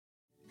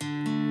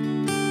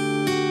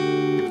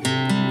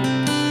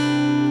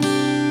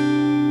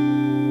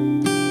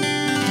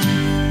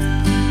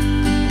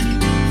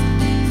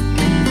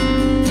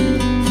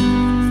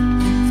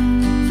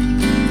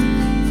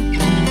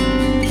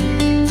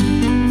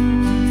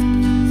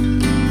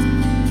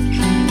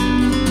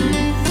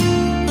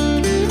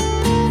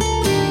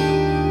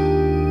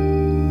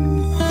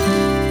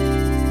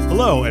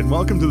and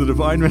welcome to the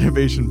Divine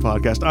Renovation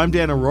Podcast. I'm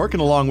Dan O'Rourke,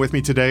 and along with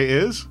me today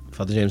is...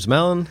 Father James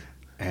Mellon.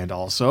 And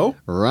also...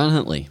 Ron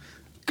Huntley.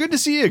 Good to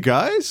see you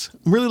guys.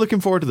 I'm really looking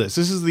forward to this.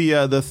 This is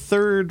the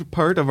third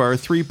part of our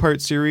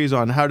 3-part series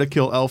on how to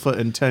kill Alpha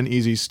in 10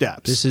 easy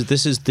steps.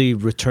 This is the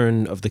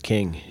return of the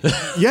king.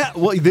 Yeah,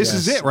 well, this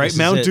is it, right?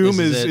 Mount Doom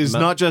is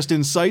not just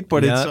in sight,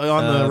 but it's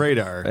on the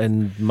radar.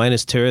 And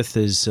Minas Tirith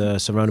is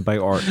surrounded by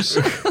orcs.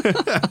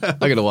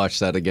 I got to watch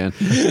that again.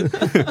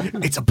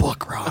 It's a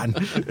book, Ron.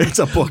 It's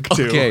a book,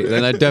 too. Okay,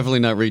 then I'm definitely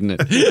not reading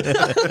it.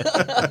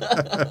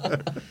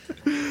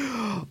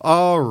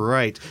 All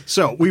right.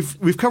 So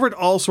we've covered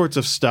all sorts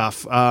of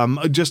stuff.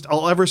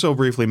 I'll ever so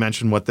briefly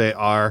mention what they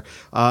are.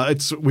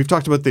 We've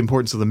talked about the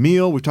importance of the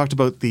meal. We've talked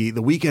about the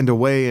weekend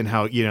away and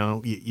how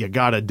you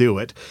got to do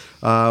it.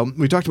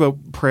 We talked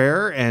about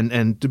prayer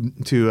and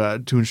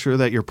to ensure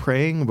that you're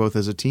praying both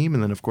as a team,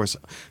 and then of course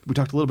we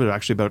talked a little bit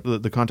actually about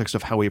the context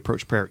of how we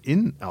approach prayer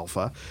in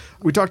Alpha.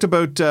 We talked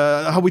about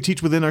how we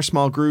teach within our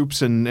small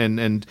groups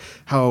and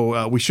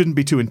how we shouldn't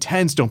be too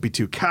intense, don't be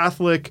too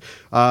Catholic,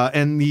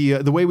 and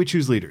the way we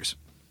choose leaders.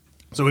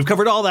 So we've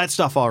covered all that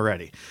stuff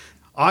already.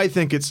 I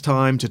think it's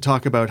time to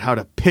talk about how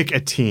to pick a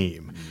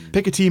team.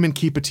 Pick a team and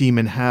keep a team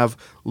and have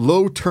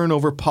low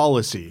turnover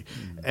policy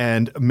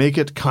and make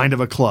it kind of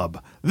a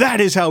club.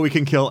 That is how we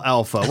can kill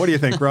Alpha. What do you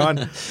think,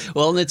 Ron?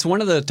 Well, and it's one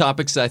of the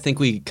topics that I think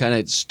we kind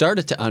of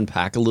started to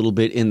unpack a little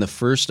bit in the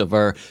first of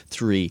our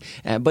 3.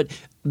 But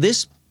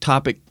this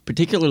topic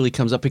particularly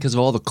comes up because of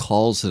all the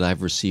calls that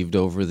I've received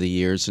over the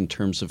years in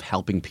terms of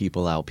helping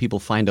people out. People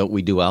find out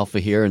we do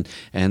Alpha here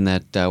and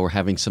that we're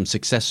having some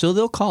success, so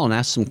they'll call and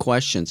ask some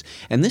questions.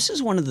 And this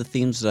is one of the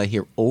themes that I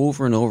hear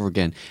over and over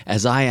again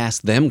as I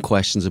ask them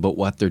questions about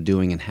what they're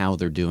doing and how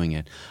they're doing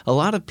it. A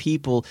lot of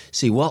people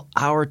see, well,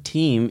 our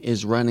team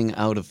is running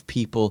out of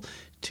people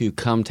to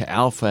come to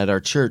Alpha at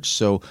our church,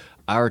 so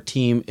our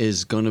team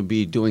is going to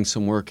be doing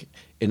some work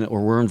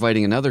or we're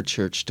inviting another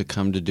church to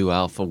come to do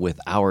Alpha with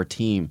our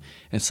team.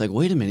 And it's like,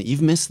 wait a minute,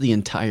 you've missed the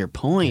entire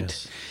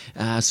point.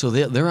 Yes. So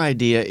their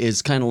idea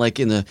is kind of like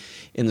in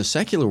the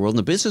secular world, in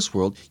the business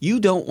world, you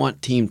don't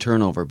want team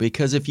turnover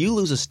because if you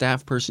lose a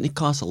staff person, it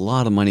costs a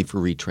lot of money for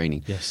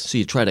retraining. Yes. So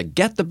you try to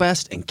get the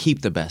best and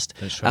keep the best.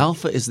 That's right.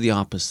 Alpha is the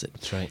opposite.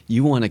 That's right.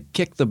 You want to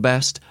kick the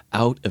best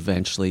out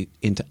eventually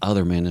into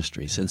other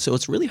ministries. And so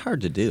it's really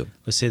hard to do.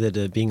 Let's say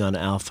that being on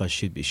Alpha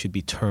should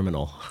be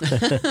terminal.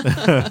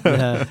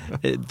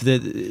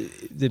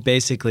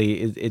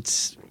 Basically,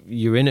 it's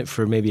you're in it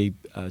for maybe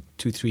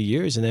 2-3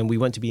 years, and then we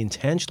want to be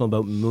intentional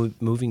about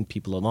moving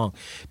people along,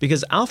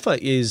 because Alpha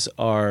is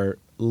our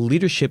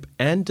leadership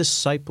and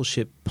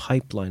discipleship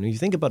pipeline. When you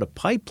think about a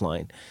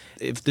pipeline,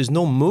 if there's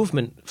no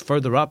movement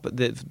further up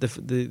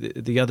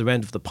the other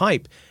end of the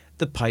pipe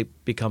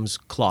becomes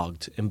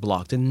clogged and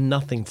blocked, and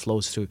nothing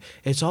flows through.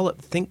 It's all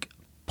think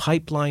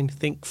pipeline,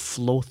 think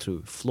flow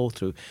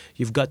through.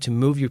 You've got to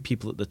move your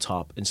people at the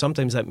top. And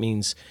sometimes that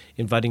means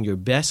inviting your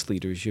best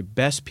leaders, your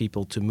best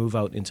people to move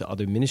out into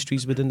other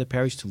ministries within the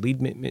parish, to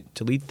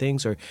lead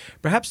things, or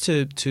perhaps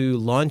to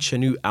launch a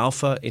new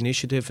Alpha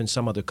initiative in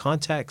some other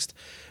context,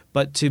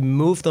 but to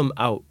move them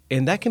out.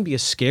 And that can be a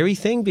scary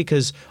thing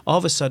because all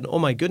of a sudden, oh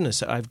my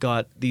goodness, I've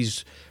got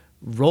these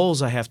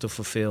roles I have to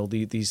fulfill,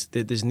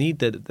 this need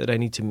that I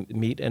need to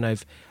meet, and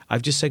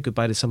I've just said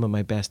goodbye to some of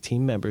my best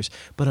team members.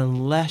 But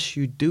unless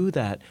you do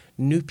that,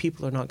 new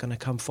people are not going to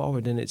come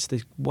forward, and it's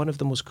one of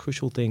the most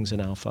crucial things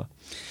in Alpha.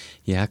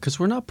 Yeah, because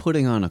we're not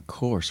putting on a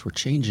course, we're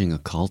changing a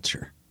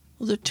culture.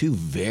 Well, they're two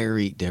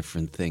very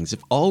different things.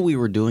 If all we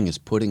were doing is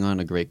putting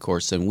on a great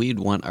course, then we'd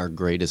want our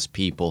greatest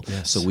people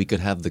so we could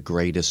have the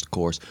greatest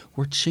course.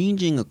 We're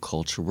changing a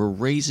culture. We're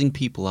raising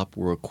people up.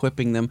 We're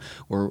equipping them.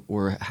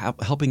 We're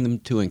helping them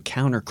to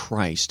encounter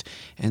Christ.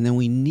 And then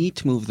we need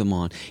to move them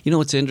on. You know,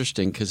 it's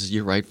interesting because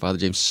you're right, Father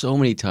James. So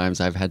many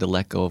times I've had to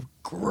let go of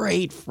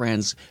great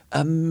friends,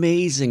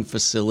 amazing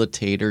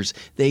facilitators.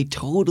 They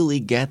totally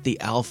get the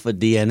Alpha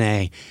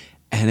DNA.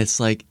 And it's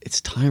like,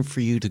 it's time for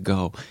you to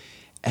go.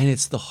 And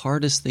it's the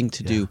hardest thing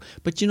to do.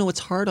 But, it's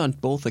hard on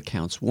both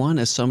accounts. One,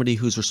 as somebody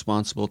who's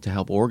responsible to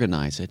help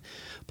organize it.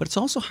 But it's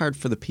also hard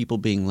for the people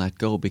being let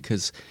go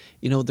because,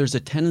 there's a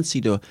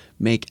tendency to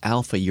make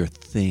Alpha your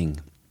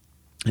thing.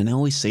 And I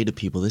always say to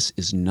people, this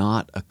is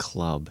not a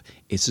club.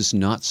 It's just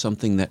not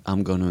something that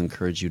I'm going to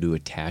encourage you to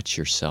attach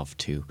yourself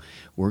to.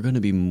 We're going to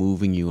be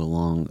moving you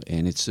along.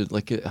 And it's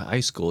like a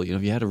high school.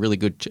 If you had a really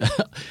good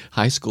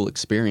high school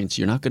experience,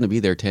 you're not going to be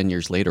there 10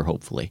 years later,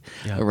 hopefully.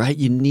 Yeah. All right?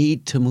 You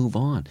need to move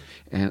on.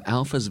 And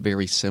Alpha is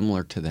very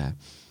similar to that.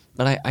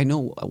 But I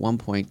know at one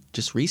point,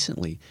 just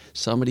recently,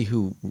 somebody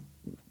who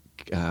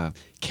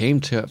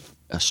came to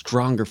a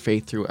stronger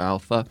faith through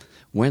Alpha,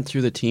 went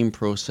through the team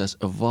process,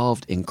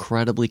 evolved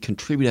incredibly,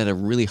 contributed at a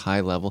really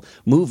high level,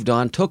 moved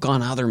on, took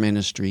on other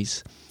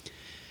ministries,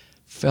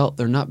 felt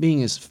they're not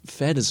being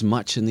fed as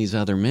much in these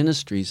other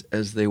ministries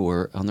as they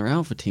were on their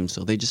Alpha team.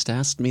 So they just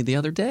asked me the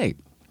other day,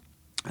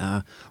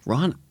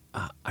 Ron,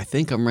 I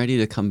think I'm ready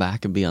to come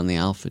back and be on the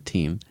Alpha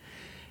team.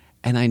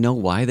 And I know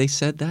why they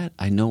said that.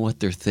 I know what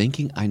they're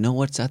thinking. I know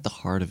what's at the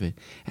heart of it.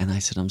 And I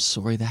said, I'm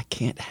sorry, that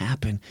can't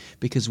happen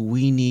because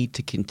we need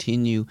to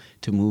continue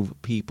to move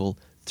people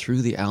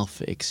through the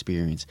Alpha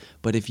experience.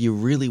 But if you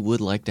really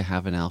would like to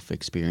have an Alpha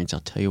experience,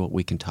 I'll tell you what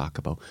we can talk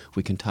about.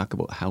 We can talk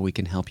about how we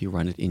can help you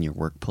run it in your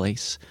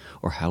workplace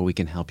or how we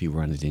can help you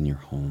run it in your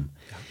home.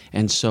 Yeah.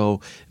 And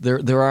so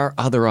there are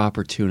other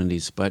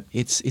opportunities, but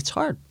it's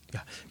hard.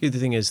 Yeah. The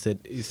thing is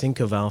that you think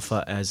of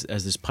Alpha as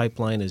this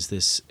pipeline, as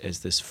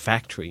this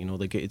factory. You know,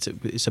 like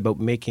it's about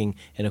making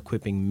and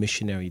equipping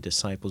missionary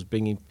disciples,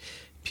 bringing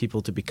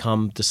people to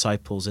become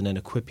disciples and then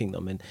equipping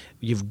them. And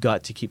you've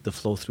got to keep the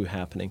flow through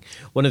happening.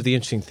 One of the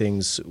interesting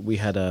things, we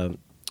have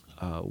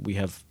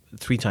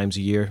 3 times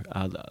a year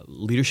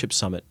leadership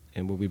summit,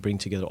 and where we bring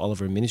together all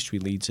of our ministry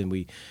leads and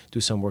we do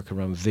some work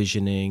around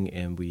visioning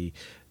and we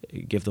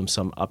give them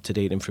some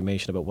up-to-date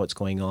information about what's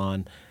going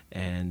on,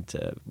 and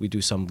we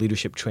do some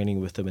leadership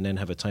training with them and then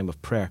have a time of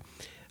prayer.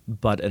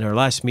 But in our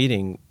last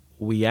meeting,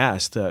 we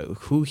asked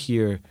who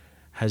here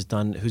who's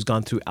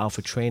gone through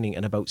Alpha training,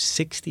 and about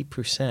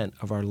 60%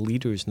 of our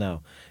leaders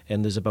now,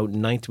 and there's about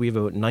 90, we have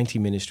about 90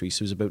 ministries,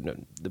 so there's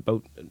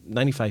about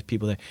 95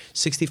 people there.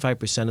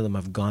 65% of them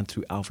have gone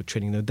through Alpha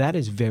training. Now that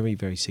is very,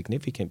 very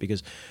significant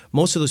because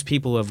most of those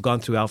people who have gone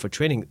through Alpha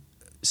training,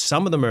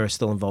 some of them are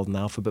still involved in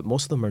Alpha, but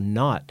most of them are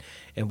not.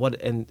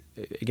 And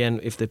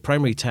again, if the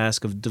primary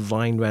task of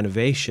divine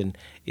renovation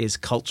is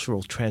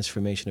cultural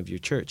transformation of your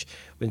church,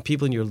 when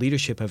people in your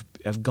leadership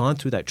have gone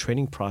through that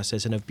training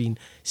process and have been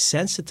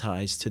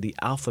sensitized to the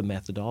Alpha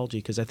methodology,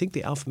 because I think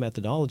the Alpha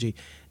methodology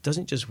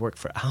doesn't just work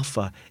for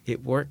Alpha,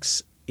 it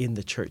works in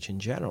the church in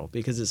general,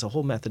 because it's a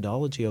whole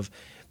methodology of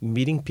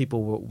meeting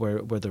people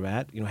where they're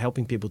at,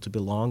 helping people to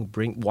belong,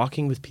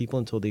 walking with people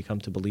until they come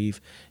to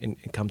believe and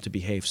come to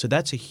behave. So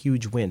that's a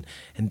huge win.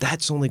 And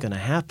that's only going to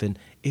happen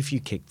if you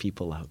kick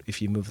people out,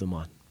 if you move them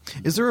on.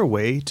 Is there a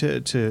way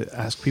to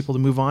ask people to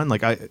move on?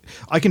 Like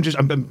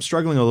I'm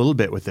struggling a little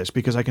bit with this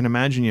because I can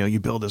imagine, you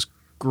build this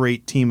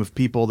great team of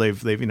people,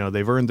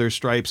 they've earned their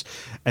stripes,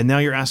 and now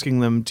you're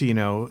asking them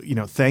to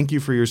thank you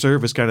for your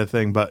service kind of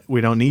thing, but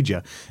we don't need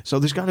you. So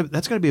that's got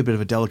to be a bit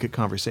of a delicate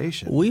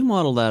conversation. We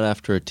modeled that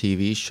after a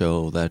TV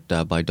show that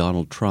by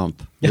Donald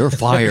Trump. You're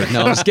fired.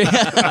 No, I'm just kidding.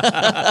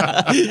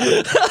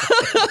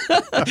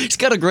 He's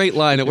got a great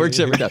line. It works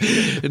every time.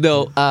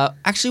 No,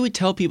 actually, we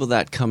tell people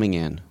that coming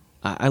in.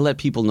 I let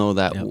people know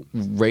that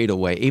right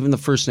away. Even the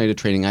first night of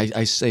training,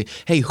 I say,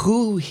 hey,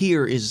 who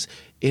here is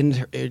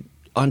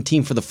on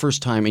team for the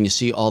first time, and you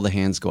see all the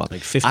hands go up.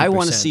 Like 50%. I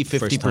want to see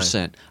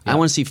 50%. I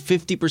want to see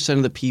 50%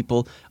 of the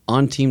people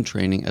on team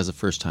training as a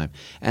first time.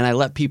 And I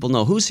let people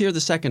know who's here the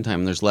second time,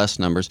 and there's less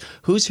numbers.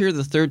 Who's here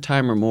the third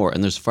time or more,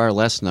 and there's far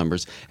less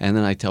numbers. And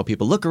then I tell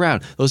people, look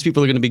around. Those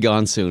people are going to be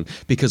gone soon.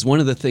 Because one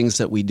of the things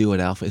that we do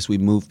at Alpha is we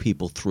move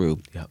people through.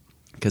 Yep.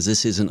 Because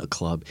this isn't a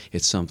club.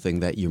 It's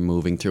something that you're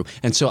moving through.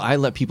 And so I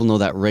let people know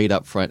that right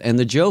up front. And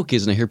the joke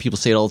is, and I hear people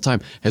say it all the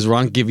time, has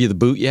Ron give you the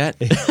boot yet?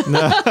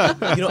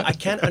 I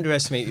can't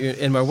underestimate,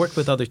 in my work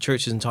with other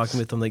churches and talking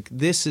with them, like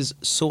this is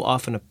so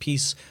often a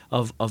piece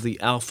of the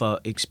Alpha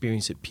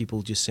experience that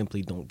people just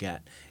simply don't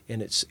get.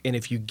 And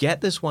if you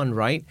get this one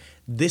right,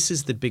 this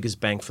is the biggest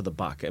bang for the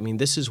buck. I mean,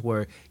 this is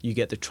where you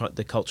get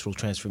the cultural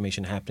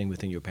transformation happening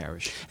within your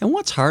parish. And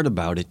what's hard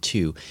about it,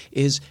 too,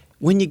 is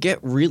when you get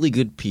really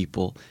good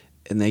people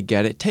and they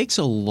get it, takes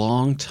a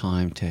long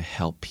time to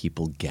help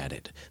people get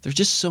it. There's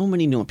just so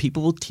many new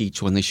people will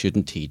teach when they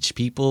shouldn't teach.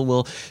 People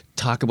will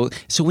talk about.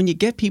 So when you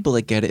get people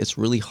that get it, it's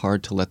really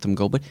hard to let them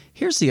go. But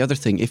here's the other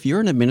thing. If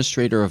you're an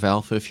administrator of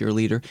Alpha, if you're a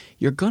leader,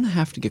 you're going to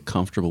have to get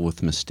comfortable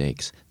with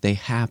mistakes. They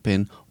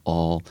happen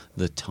all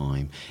the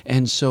time.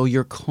 And so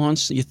you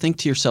think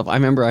to yourself, I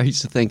remember I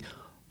used to think,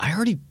 I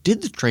already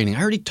did the training.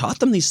 I already taught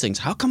them these things.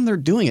 How come they're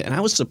doing it? And I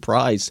was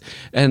surprised.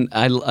 And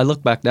I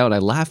look back now and I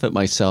laugh at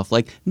myself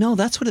like, no,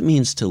 that's what it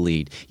means to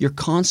lead. You're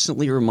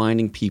constantly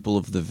reminding people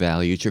of the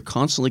values. You're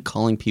constantly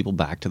calling people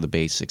back to the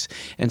basics.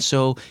 And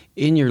so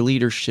in your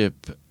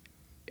leadership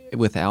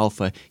with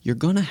Alpha, you're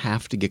going to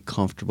have to get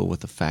comfortable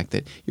with the fact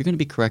that you're going to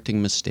be correcting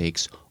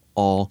mistakes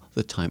all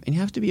the time, and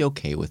you have to be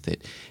okay with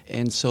it.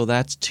 And so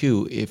that's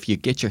too, if you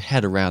get your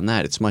head around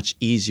that, it's much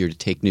easier to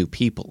take new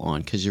people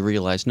on because you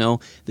realize, no,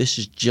 this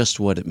is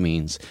just what it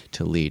means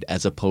to lead,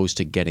 as opposed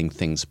to getting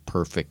things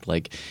perfect.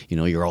 Like,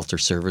 your altar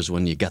servers,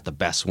 when you got the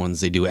best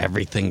ones, they do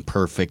everything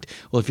perfect.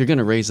 Well, if you're going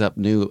to raise up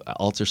new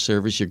altar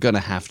servers, you're going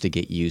to have to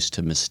get used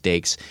to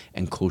mistakes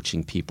and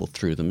coaching people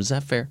through them. Is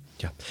that fair?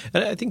 Yeah.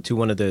 And I think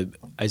too,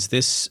 as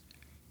this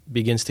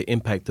begins to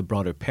impact the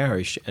broader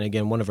parish, and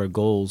again, one of our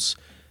goals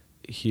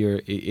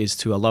here is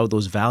to allow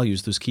those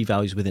values, those key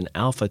values within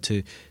Alpha,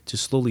 to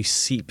slowly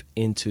seep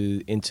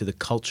into the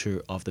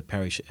culture of the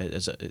parish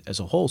as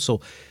a whole. So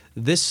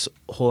this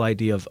whole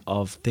idea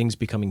of things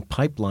becoming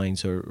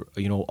pipelines, or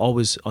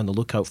always on the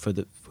lookout for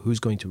who's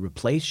going to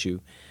replace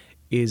you,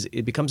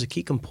 it becomes a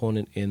key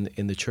component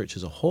in the church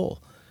as a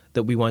whole.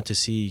 that we want to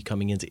see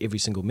coming into every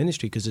single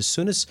ministry, because as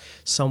soon as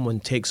someone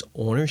takes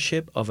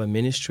ownership of a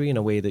ministry in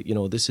a way that,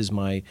 this is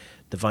my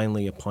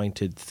divinely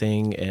appointed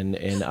thing, and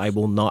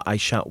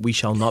we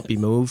shall not be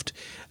moved,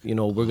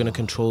 we're going to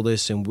control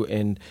this,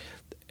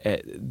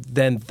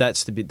 then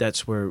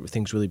that's where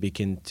things really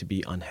begin to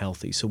be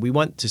unhealthy. So we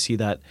want to see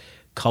that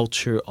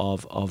culture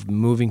of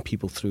moving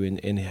people through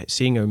and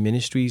seeing our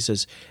ministries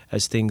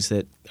as things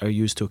that are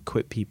used to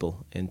equip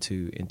people and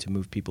to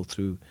move people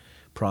through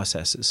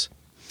processes.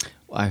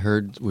 I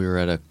heard we were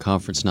at a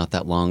conference not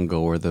that long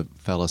ago where the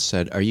fellow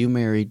said, "Are you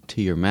married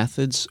to your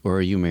methods or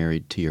are you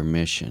married to your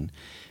mission?"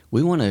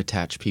 We want to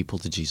attach people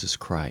to Jesus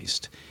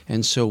Christ.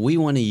 And so we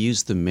want to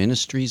use the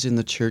ministries in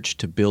the church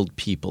to build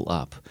people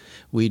up.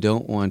 We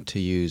don't want to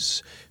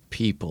use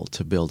people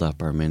to build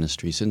up our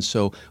ministries. And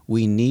so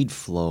we need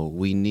flow.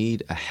 We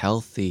need a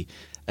healthy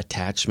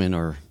attachment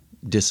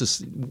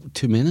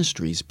to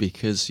ministries,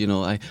 because,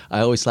 I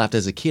always laughed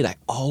as a kid. I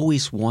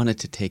always wanted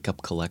to take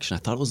up collection. I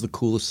thought it was the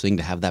coolest thing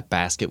to have that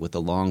basket with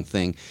the long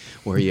thing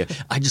where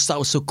I just thought it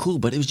was so cool,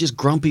 but it was just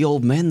grumpy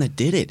old men that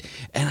did it.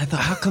 And I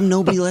thought, how come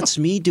nobody lets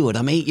me do it?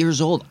 I'm 8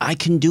 years old. I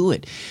can do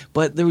it.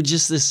 But there was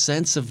just this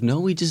sense of, no,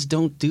 we just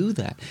don't do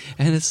that.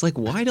 And it's like,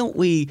 why don't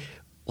we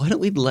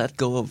let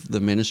go of the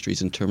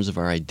ministries in terms of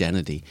our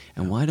identity?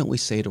 And why don't we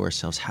say to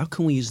ourselves, how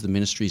can we use the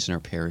ministries in our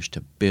parish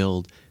to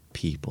build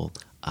people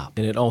up?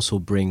 And it also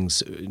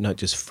brings not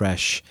just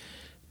fresh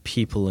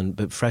people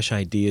but fresh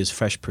ideas,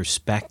 fresh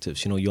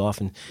perspectives. You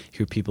often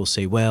hear people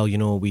say, well,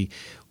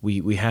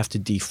 we have to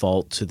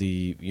default to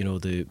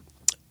the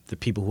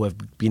people who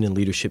have been in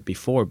leadership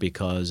before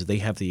because they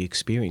have the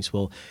experience.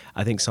 Well,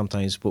 I think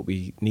sometimes what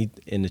we need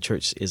in the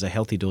church is a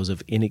healthy dose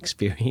of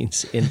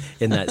inexperience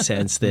in that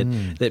sense,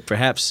 that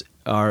perhaps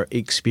our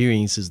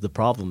experience is the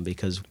problem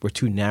because we're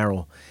too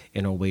narrow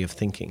in our way of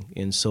thinking.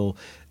 And so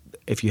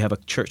if you have a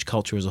church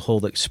culture as a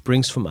whole that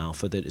springs from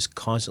Alpha, that is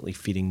constantly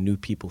feeding new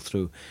people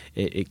through,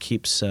 it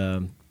keeps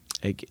the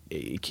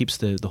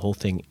whole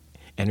thing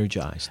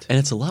energized. And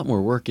it's a lot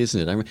more work, isn't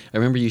it? I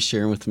remember you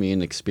sharing with me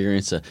an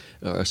experience,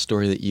 a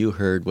story that you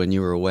heard when you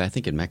were away, I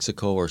think in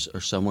Mexico or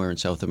somewhere in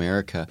South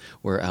America,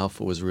 where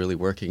Alpha was really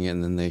working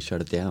and then they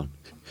shut it down.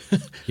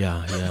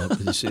 Yeah,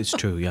 it's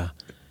true, yeah.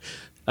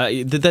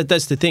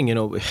 That's the thing,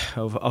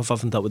 I've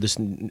often thought with this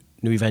new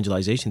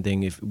evangelization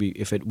thing,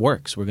 if it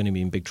works, we're going to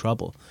be in big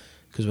trouble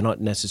because we're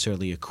not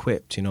necessarily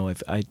equipped.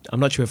 I'm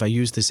not sure if I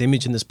used this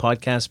image in this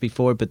podcast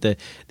before, but the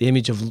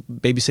image of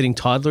babysitting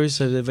toddlers,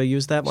 have I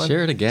used that one?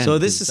 Share it again. So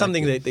this is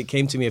something that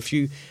came to me a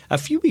few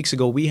weeks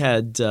ago. We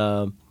had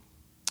a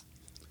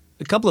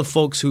couple of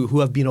folks who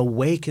have been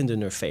awakened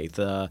in their faith,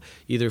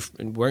 either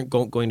weren't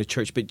going to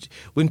church, but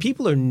when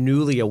people are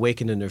newly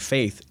awakened in their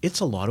faith, it's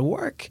a lot of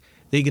work.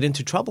 They get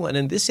into trouble. And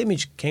then this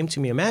image came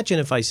to me. Imagine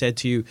if I said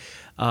to you,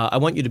 I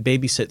want you to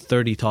babysit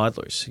 30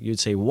 toddlers.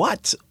 You'd say,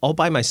 what? All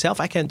by myself?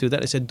 I can't do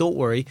that. I said, don't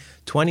worry.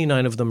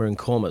 29 of them are in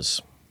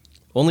comas.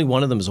 Only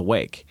one of them is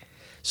awake.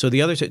 So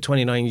the other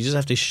 29, you just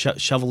have to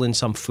shovel in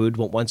some food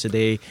once a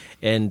day.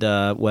 And,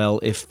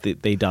 if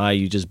they die,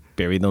 you just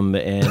bury them.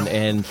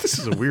 And This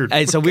is a weird...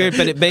 It's a weird,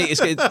 but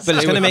it's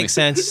going to make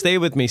sense. Stay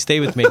with me.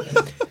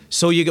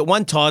 So you get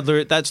one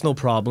toddler. That's no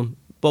problem.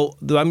 But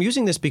I'm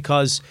using this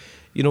because...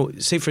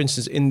 say for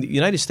instance, in the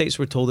United States,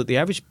 we're told that the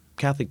average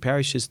Catholic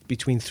parish is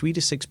between 3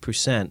 to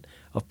 6%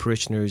 of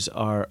parishioners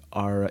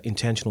are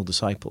intentional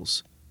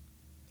disciples.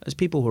 As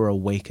people who are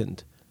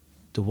awakened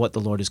to what the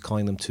Lord is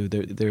calling them to.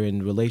 They're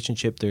in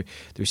relationship.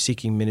 They're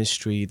seeking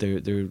ministry.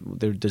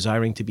 They're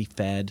desiring to be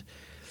fed.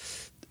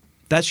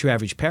 That's your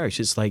average parish.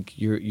 It's like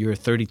you're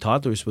 30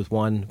 toddlers with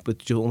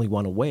only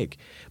one awake.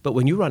 But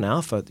when you run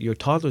Alpha, your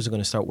toddlers are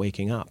going to start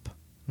waking up.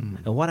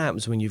 Mm. And what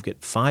happens when you've got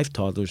 5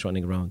 toddlers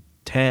running around?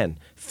 10,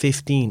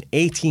 15,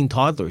 18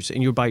 toddlers,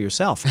 and you're by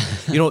yourself.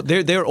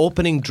 They're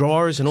opening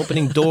drawers and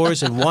opening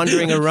doors and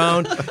wandering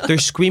around. They're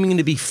screaming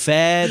to be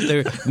fed.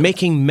 They're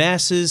making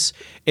messes,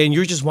 and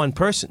you're just one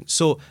person.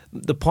 So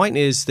the point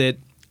is that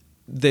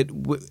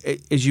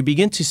as you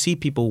begin to see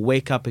people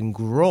wake up and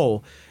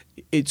grow,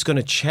 it's going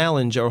to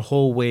challenge our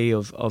whole way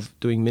of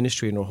doing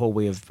ministry and our whole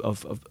way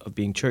of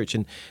being church.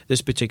 In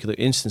this particular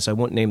instance, I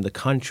won't name the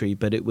country,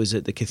 but it was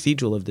at the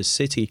cathedral of the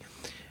city.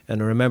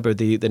 And I remember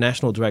the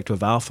national director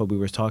of Alpha, we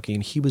were talking,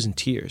 and he was in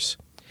tears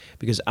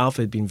because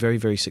Alpha had been very,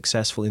 very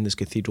successful in this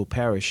cathedral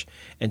parish.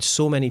 And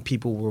so many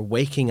people were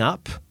waking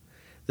up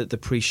that the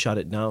priest shut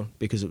it down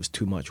because it was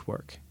too much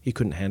work. He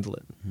couldn't handle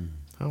it.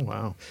 Oh,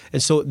 wow.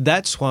 And so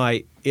that's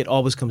why it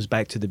always comes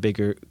back to the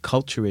bigger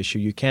culture issue.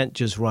 You can't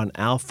just run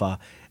Alpha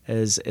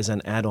as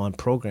an add-on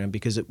program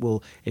because it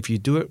will, if you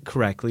do it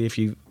correctly, if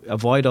you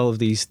avoid all of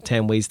these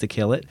 10 ways to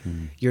kill it,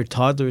 your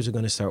toddlers are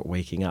going to start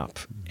waking up,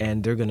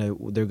 and they're going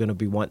to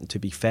be wanting to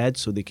be fed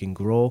so they can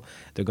grow.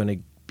 They're going to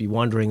be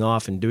wandering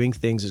off and doing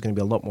things. There's going to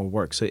be a lot more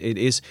work. So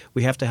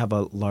we have to have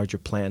a larger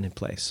plan in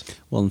place.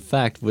 Well, in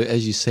fact,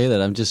 as you say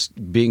that, I'm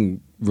just being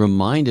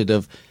reminded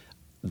of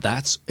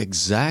that's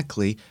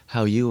exactly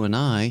how you and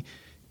I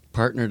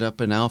partnered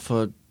up in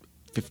Alpha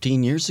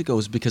 15 years ago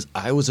is because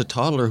I was a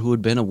toddler who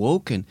had been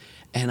awoken,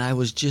 and I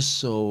was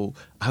just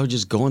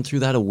going through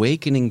that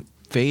awakening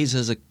phase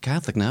as a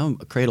Catholic. Now I'm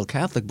a cradle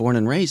Catholic, born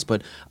and raised,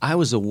 but I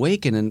was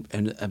awakened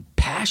and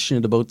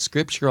passionate about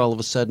Scripture all of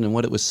a sudden and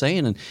what it was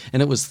saying,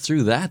 and it was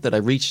through that I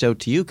reached out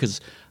to you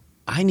because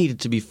I needed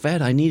to be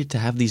fed. I needed to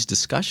have these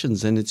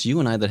discussions, and it's you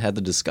and I that had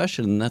the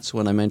discussion, and that's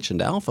when I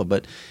mentioned Alpha,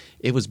 but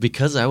it was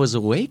because I was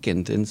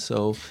awakened, and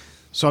so...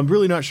 So I'm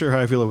really not sure how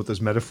I feel about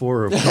this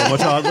metaphor of coma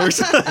toddlers.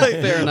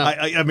 Fair enough.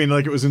 I mean,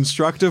 like, it was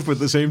instructive, but at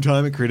the same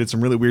time, it created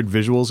some really weird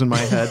visuals in my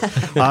head.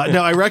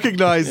 Now, I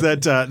recognize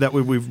that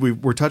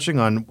we're touching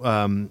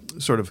on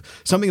sort of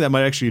something that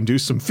might actually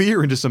induce some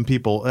fear into some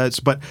people.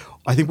 But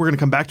I think we're going to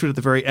come back to it at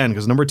the very end,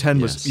 because number 10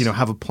 was,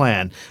 have a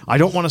plan. I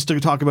don't want us to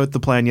talk about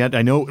the plan yet.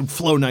 I know it would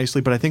flow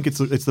nicely, but I think it's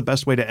the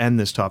best way to end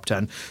this top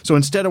 10. So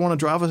instead, I want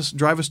to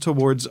drive us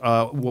towards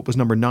what was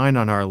number 9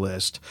 on our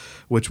list,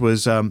 which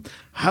was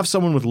have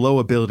someone with low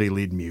ability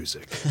lead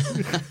music.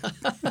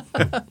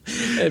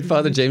 And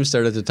Father James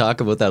started to talk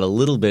about that a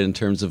little bit in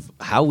terms of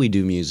how we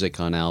do music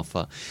on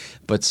Alpha,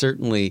 but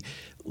certainly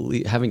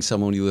having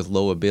someone with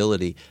low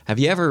ability. Have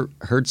you ever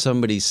heard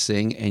somebody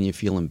sing and you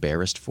feel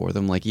embarrassed for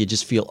them? Like you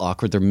just feel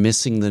awkward. They're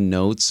missing the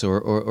notes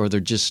or they're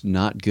just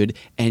not good,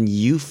 and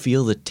you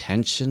feel the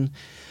tension.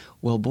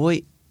 Well,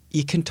 boy,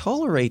 you can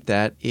tolerate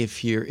that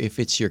if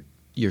it's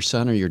your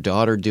son or your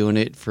daughter doing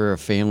it for a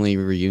family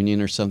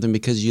reunion or something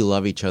because you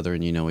love each other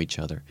and you know each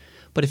other.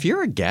 But if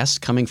you're a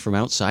guest coming from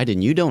outside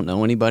and you don't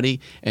know anybody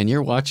and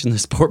you're watching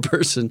this poor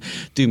person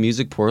do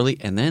music poorly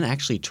and then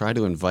actually try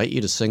to invite you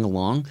to sing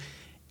along,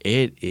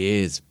 it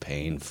is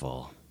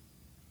painful.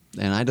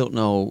 And I don't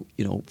know,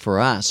 for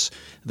us,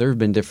 there have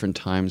been different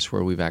times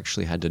where we've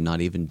actually had to not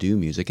even do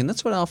music. And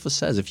that's what Alpha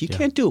says. If you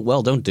can't do it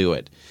well, don't do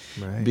it.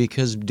 Right.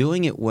 Because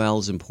doing it well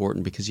is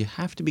important because you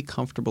have to be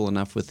comfortable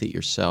enough with it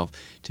yourself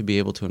to be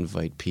able to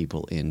invite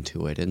people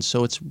into it. And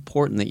so it's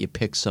important that you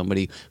pick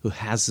somebody who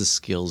has the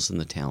skills and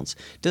the talents.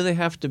 Do they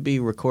have to be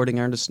recording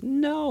artists?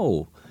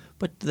 No.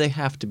 But they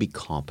have to be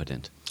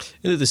competent.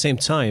 And at the same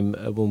time,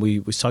 when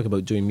we talk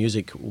about doing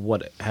music,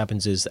 what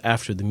happens is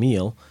after the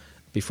meal,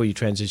 before you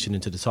transition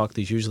into the talk,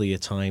 there's usually a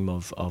time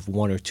of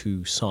 1 or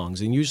 2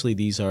 songs. And usually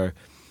these are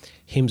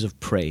hymns of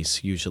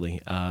praise,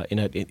 usually, in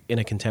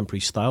a contemporary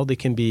style. They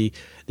can be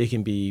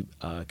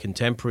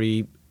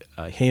contemporary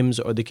hymns,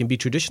 or they can be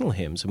traditional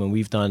hymns. And when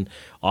we've done,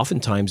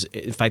 oftentimes,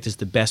 in fact, it's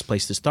the best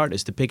place to start,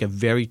 is to pick a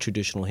very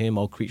traditional hymn,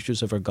 All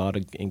Creatures of Our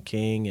God and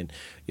King, and,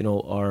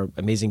 our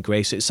Amazing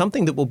Grace. It's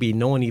something that will be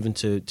known even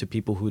to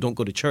people who don't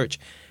go to church.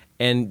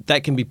 And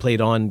that can be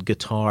played on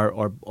guitar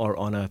or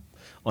on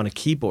a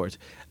keyboard.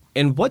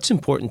 And what's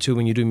important too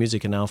when you do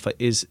music in Alpha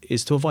is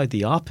to avoid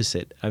the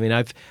opposite. I mean,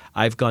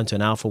 I've gone to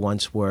an Alpha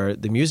once where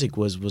the music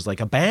was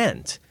like a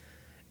band,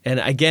 and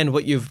again,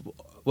 what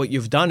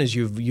you've done is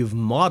you've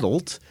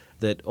modeled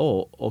that.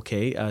 Oh,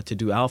 okay, to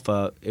do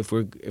Alpha, if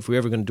we're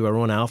ever going to do our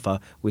own Alpha,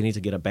 we need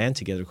to get a band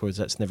together. Of course,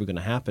 that's never going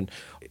to happen.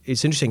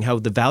 It's interesting how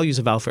the values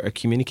of Alpha are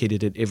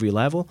communicated at every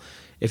level.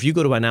 If you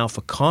go to an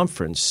Alpha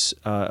conference,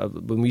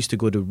 when we used to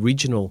go to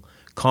regional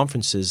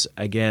conferences,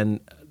 again,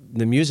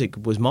 the music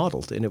was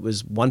modeled, and it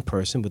was one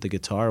person with a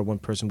guitar or one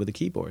person with a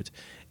keyboard.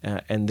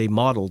 And they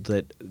modeled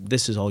that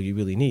this is all you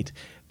really need.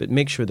 But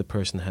make sure the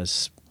person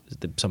has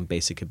some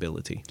basic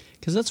ability.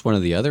 Because that's one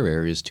of the other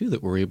areas, too,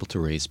 that we're able to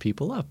raise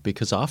people up.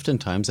 Because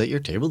oftentimes at your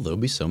table, there'll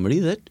be somebody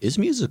that is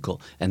musical,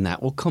 and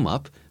that will come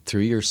up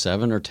through your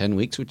 7 or 10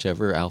 weeks,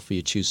 whichever Alpha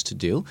you choose to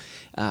do.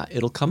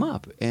 It'll come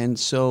up. And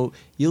so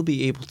you'll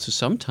be able to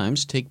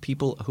sometimes take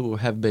people who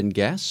have been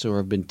guests or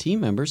have been team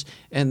members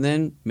and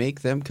then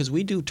make them, because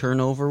we do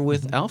turnover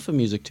with Alpha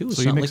music, too.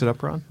 So you mix it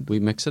up, Ron? We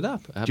mix it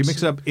up. Absolutely. Do you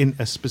mix it up in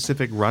a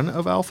specific run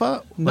of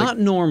Alpha? Not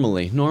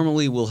normally.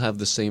 Normally we'll have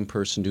the same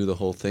person do the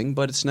whole thing,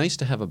 but it's nice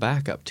to have a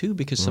backup, too,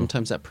 because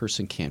sometimes that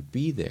person can't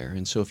be there.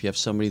 And so if you have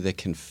somebody that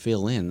can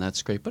fill in,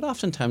 that's great. But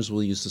oftentimes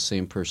we'll use the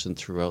same person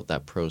throughout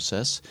that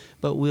process,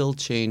 but we'll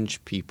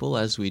change people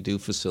as we do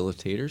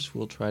facilitators.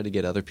 We'll try to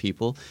get other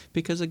people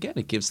because, again,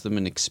 it gives them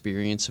an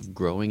experience of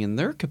growing in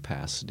their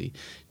capacity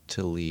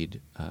to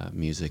lead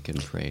music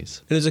and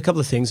praise. And there's a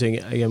couple of things,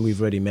 again, we've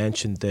already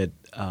mentioned that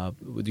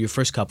with your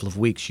first couple of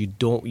weeks, you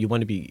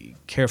want to be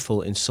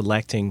careful in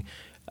selecting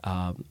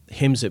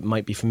hymns that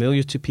might be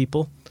familiar to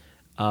people,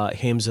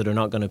 hymns that are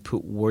not going to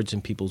put words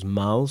in people's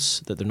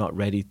mouths that they're not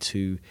ready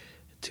to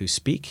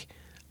speak.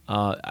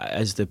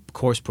 As the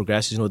course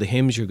progresses, the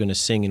hymns you're going to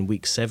sing in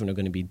week 7 are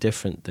going to be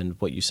different than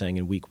what you sang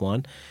in week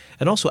 1.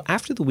 And also,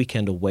 after the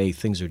weekend away,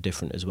 things are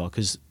different as well,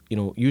 because,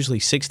 usually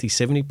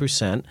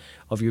 60-70%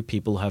 of your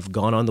people have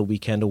gone on the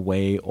weekend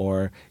away,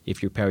 or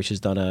if your parish has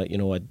done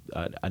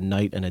a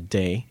night and a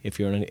day, if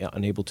you're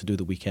unable to do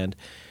the weekend.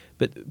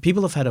 But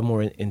people have had a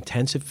more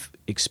intensive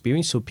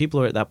experience, so people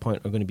are at that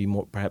point are going to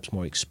be perhaps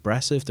more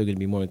expressive. They're going to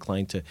be more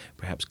inclined to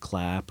perhaps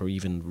clap or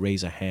even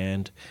raise a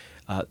hand.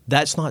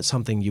 That's not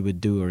something you would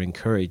do or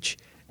encourage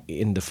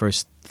in the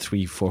first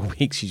 3-4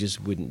 weeks. You just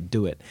wouldn't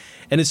do it.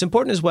 And it's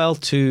important as well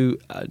to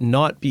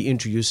not be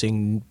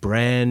introducing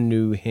brand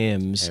new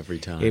hymns every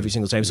time. Every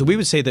single time. So we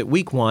would say that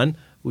week 1,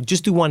 We'll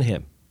just do one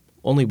hymn.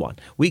 Only one.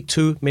 Week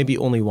 2, maybe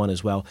only one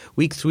as well.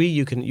 Week 3,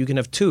 you can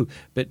have 2,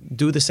 but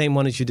do the same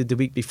one as you did the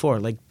week before.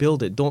 Like,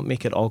 build it. Don't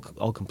make it all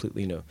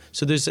completely new.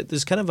 So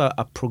there's kind of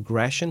a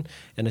progression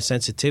and a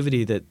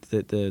sensitivity that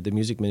the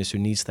music minister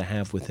needs to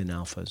have within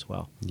Alpha as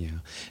well. Yeah.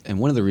 And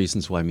one of the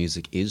reasons why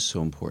music is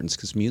so important is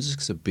because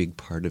music's a big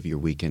part of your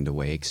weekend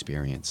away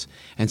experience.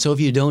 And so if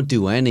you don't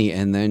do any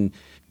and then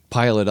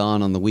pile it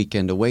on the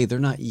weekend away, they're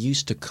not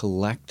used to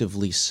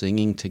collectively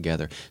singing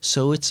together.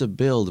 So it's a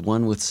build,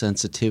 one with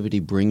sensitivity,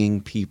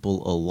 bringing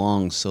people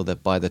along so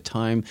that by the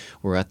time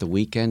we're at the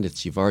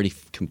weekend, you've already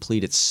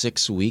completed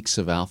 6 weeks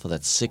of Alpha.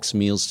 That's 6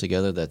 meals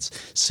together. That's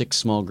 6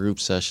 small group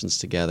sessions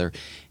together.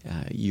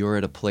 You're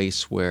at a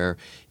place where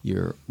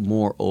you're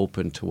more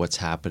open to what's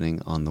happening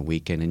on the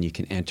weekend, and you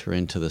can enter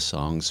into the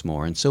songs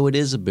more. And so it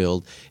is a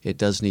build. It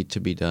does need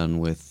to be done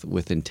with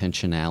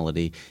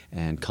intentionality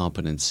and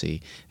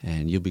competency,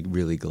 and you'll be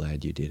really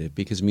glad you did it,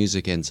 because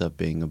music ends up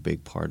being a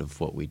big part of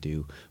what we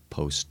do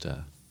post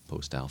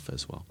Alpha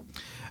as well.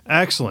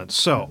 Excellent.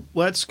 So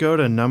let's go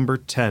to number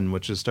 10,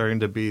 which is starting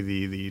to be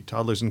the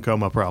toddlers in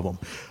coma problem.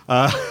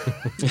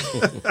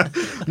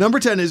 Number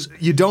 10 is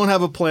you don't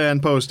have a plan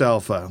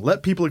post-Alpha.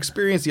 Let people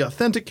experience the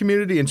authentic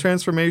community and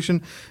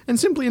transformation, and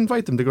simply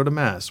invite them to go to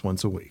Mass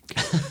once a week.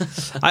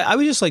 I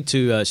would just like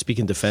to speak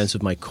in defense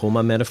of my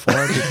coma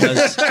metaphor,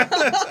 because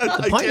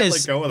the point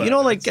is,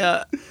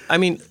 I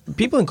mean,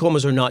 people in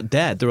comas are not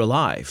dead; they're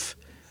alive.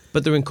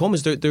 But they're in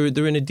comas. They're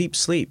in a deep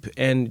sleep,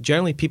 and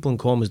generally people in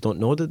comas don't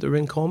know that they're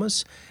in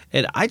comas.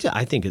 And I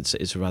think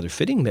it's a rather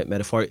fitting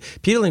metaphor.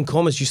 People in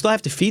comas, you still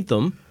have to feed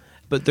them,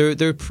 but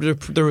they're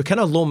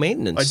kind of low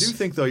maintenance. I do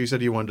think, though, you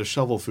said you wanted to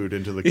shovel food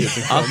into the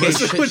kitchen. Okay,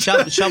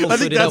 shovel food. I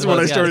think that's when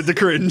I started to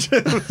cringe.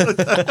 Like,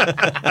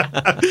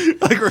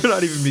 we're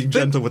not even being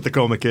gentle with the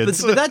coma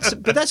kids.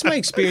 But that's my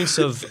experience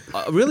of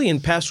really in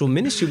pastoral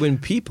ministry, when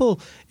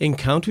people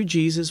encounter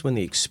Jesus, when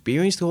they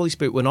experience the Holy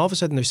Spirit, when all of a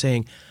sudden they're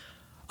saying,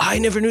 I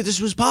never knew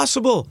this was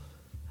possible.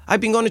 I've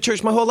been going to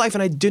church my whole life,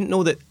 and I didn't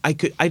know that I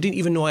didn't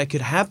even know I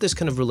could have this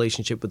kind of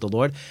relationship with the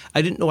Lord.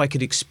 I didn't know I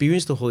could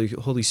experience the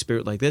Holy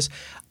Spirit like this.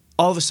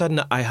 All of a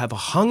sudden, I have a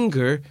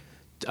hunger.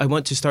 I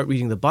want to start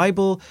reading the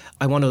Bible.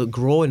 I want to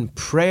grow in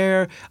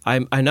prayer.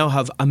 I now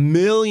have a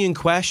million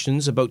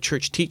questions about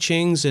church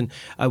teachings, and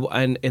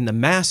the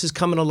Mass is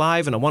coming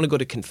alive, and I want to go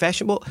to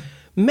confession. Well,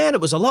 man, it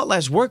was a lot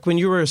less work when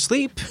you were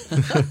asleep.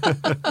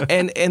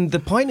 and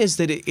the point is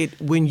that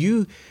when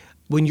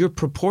your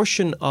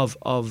proportion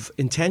of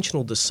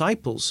intentional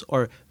disciples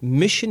or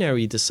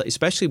missionary disciples,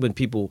 especially when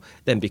people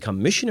then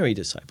become missionary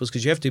disciples,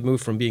 because you have to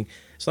move from being,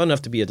 it's not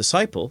enough to be a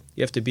disciple,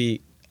 you have to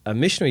be a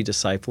missionary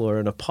disciple or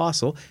an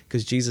apostle,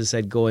 because Jesus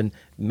said go and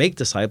make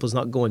disciples,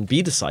 not go and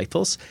be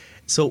disciples.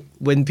 So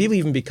when people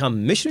even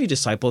become missionary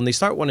disciple and they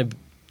start wanting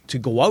to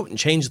go out and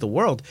change the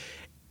world,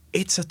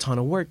 it's a ton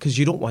of work, because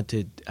you don't want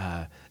to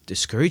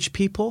discourage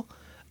people.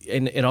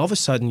 And all of a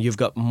sudden you've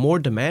got more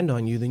demand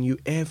on you than you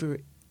ever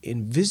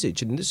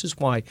envisage. And this is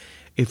why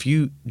if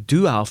you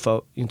do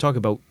Alpha, you can talk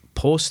about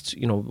post,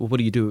 what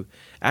do you do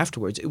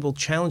afterwards? It will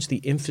challenge the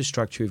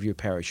infrastructure of your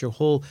parish. Your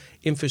whole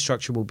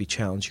infrastructure will be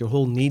challenged. Your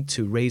whole need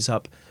to raise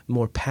up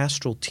more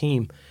pastoral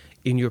team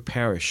in your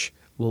parish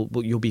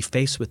you'll be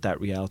faced with that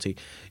reality.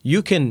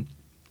 You can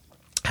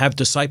have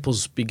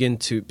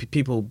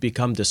people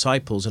become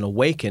disciples and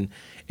awaken,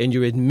 and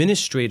your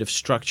administrative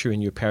structure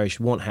in your parish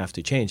won't have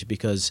to change,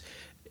 because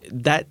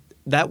that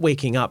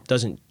waking up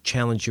doesn't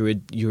challenge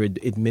your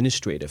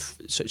administrative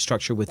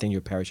structure within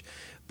your parish,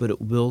 but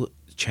it will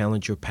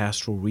challenge your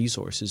pastoral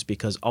resources,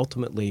 because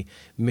ultimately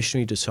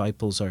missionary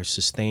disciples are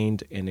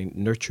sustained and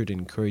nurtured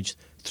and encouraged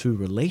through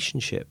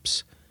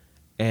relationships.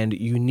 And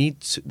you need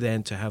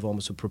then to have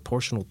almost a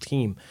proportional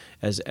team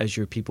as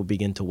your people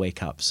begin to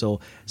wake up. So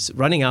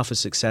running Alpha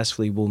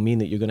successfully will mean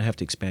that you're going to have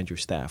to expand your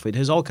staff. It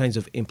has all kinds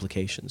of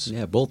implications.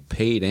 Yeah, both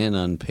paid and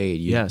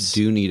unpaid. You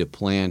do need a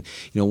plan.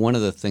 One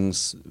of the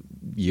things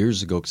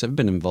years ago, because I've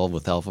been involved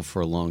with Alpha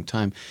for a long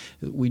time,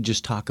 we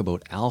just talk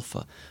about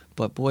Alpha.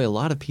 But boy, a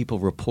lot of people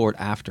report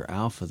after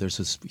Alpha, there's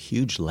this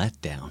huge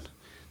letdown.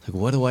 Like,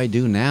 what do I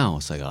do now?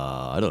 It's like,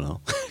 I don't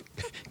know.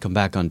 Come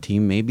back on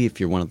team maybe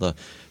if you're one of the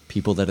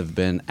people that have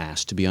been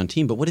asked to be on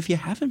team. But what if you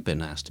haven't been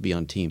asked to be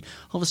on team?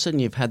 All of a sudden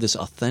you've had this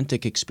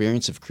authentic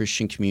experience of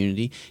Christian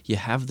community. You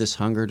have this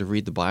hunger to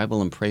read the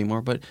Bible and pray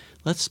more. But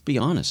let's be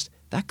honest,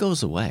 that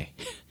goes away.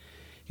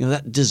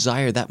 That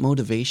desire, that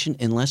motivation,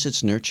 unless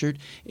it's nurtured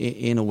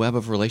in a web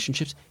of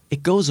relationships,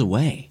 it goes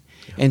away.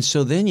 Yeah. And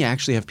so then you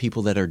actually have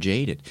people that are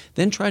jaded.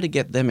 Then try to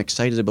get them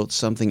excited about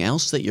something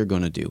else that you're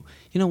going to do.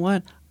 You know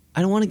what?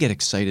 I don't want to get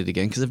excited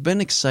again, because I've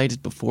been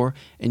excited before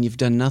and you've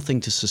done nothing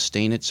to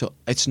sustain it, so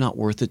it's not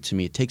worth it to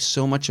me. It takes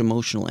so much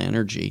emotional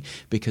energy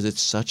because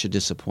it's such a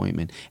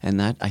disappointment. And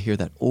that I hear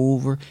that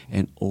over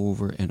and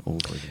over and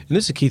over again. And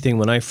this is a key thing.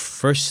 When I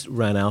first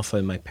ran Alpha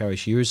in my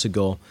parish years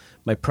ago,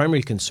 my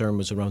primary concern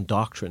was around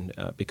doctrine,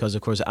 because,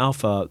 of course,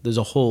 Alpha, there's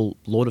a whole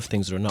load of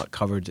things that are not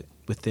covered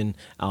within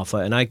Alpha.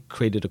 And I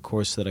created a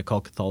course that I call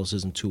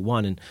Catholicism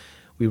 2.1, and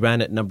we ran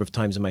it a number of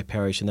times in my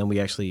parish, and then we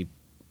actually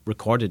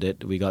recorded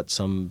it. We got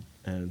some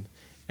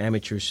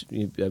amateurs.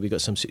 We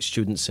got some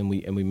students, and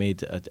we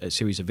made a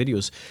series of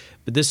videos.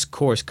 But this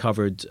course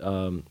covered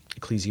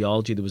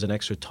ecclesiology. There was an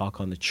extra talk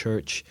on the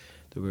church.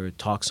 There were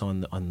talks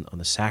on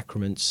the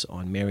sacraments,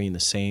 on Mary and the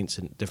saints,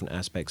 and different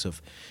aspects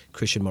of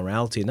Christian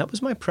morality. And that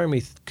was my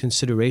primary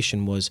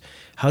consideration: was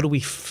how do we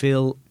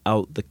fill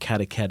out the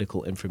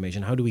catechetical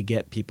information? How do we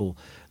get people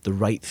the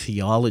right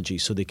theology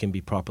so they can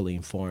be properly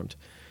informed?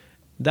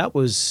 That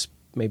was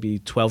maybe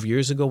 12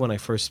 years ago when I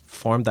first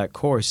formed that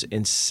course.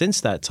 And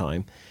since that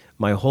time,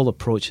 my whole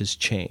approach has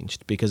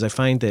changed, because I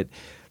find that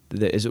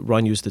as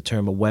Ron used the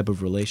term, a web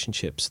of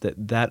relationships,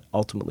 that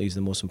ultimately is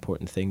the most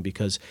important thing.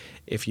 Because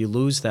if you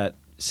lose that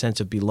sense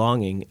of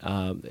belonging,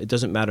 it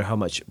doesn't matter how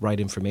much right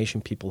information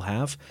people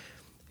have.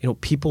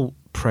 People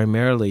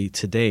primarily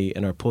today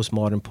in our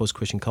postmodern,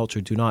 post-Christian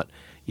culture do not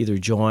either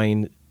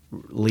join,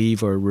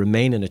 leave, or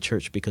remain in a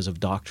church because of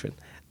doctrine.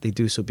 They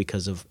do so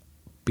because of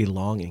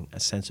belonging, a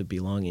sense of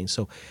belonging.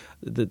 So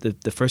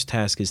the first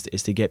task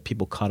is to get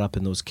people caught up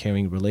in those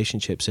caring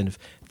relationships. And if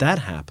that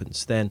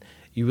happens, then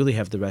you really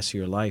have the rest of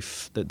your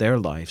life, their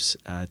lives,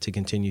 to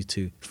continue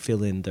to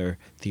fill in their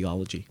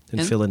theology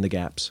and fill in the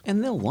gaps.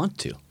 And they'll want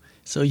to.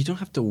 So you don't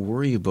have to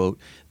worry about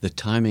the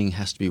timing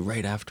has to be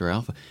right after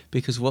Alpha,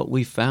 because what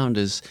we found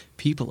is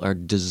people are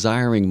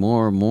desiring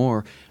more and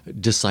more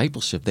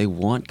discipleship. They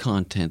want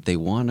content. They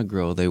want to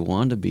grow. They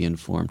want to be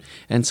informed.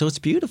 And so it's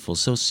beautiful.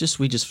 So it's just,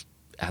 we just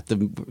at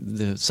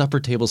the supper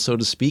table, so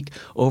to speak,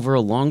 over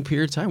a long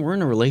period of time. We're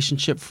in a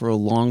relationship for a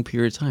long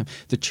period of time.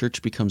 The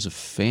church becomes a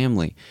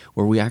family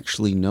where we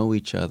actually know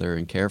each other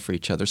and care for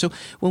each other. So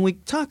when we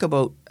talk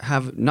about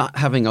not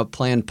having a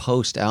plan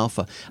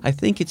post-Alpha, I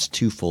think it's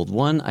twofold.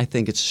 One, I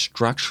think it's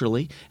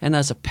structurally, and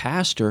as a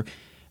pastor,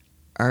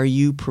 are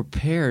you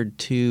prepared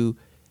to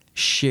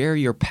share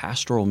your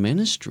pastoral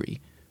ministry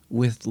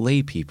with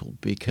lay people?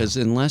 Because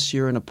unless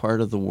you're in a part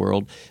of the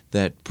world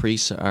that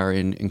priests are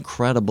in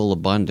incredible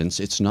abundance,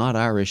 it's not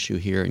our issue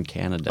here in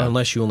Canada.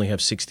 Unless you only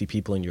have 60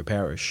 people in your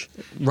parish.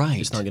 Right.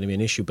 It's not going to be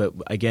an issue. But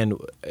again,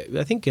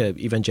 I think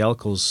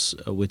evangelicals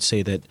would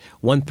say that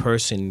one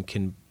person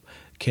can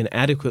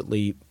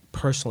adequately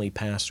personally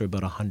pastor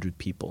about 100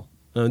 people.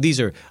 Now, these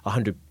are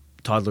 100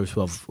 toddlers who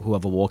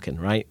have awoken,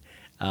 right?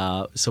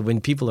 So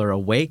when people are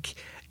awake,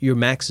 your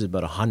max is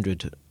about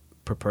 100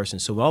 per person.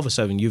 So all of a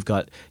sudden you've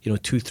got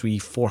 200,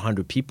 300,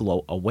 400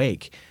 people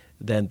awake,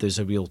 then there's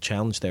a real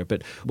challenge there.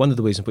 But one of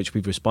the ways in which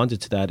we've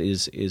responded to that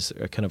is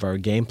kind of our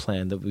game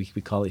plan that we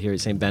call it here at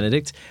St.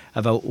 Benedict,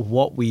 about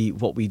what we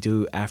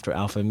do after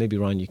Alpha. And maybe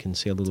Ron, you can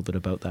say a little bit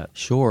about that.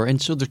 Sure.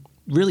 And so there's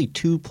really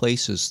two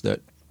places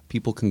that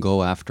people can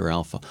go after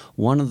Alpha.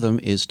 One of them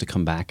is to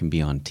come back and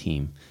be on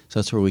team. So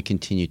that's where we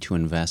continue to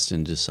invest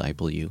and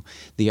disciple you.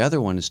 The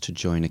other one is to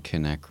join a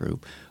Connect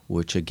group,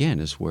 which again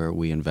is where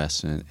we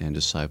invest in and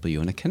disciple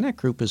you. And a Connect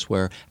group is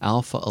where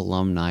Alpha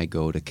alumni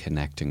go to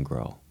connect and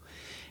grow.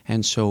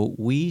 And so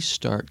we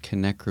start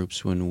Connect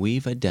groups when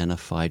we've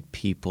identified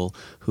people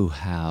who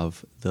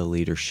have the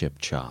leadership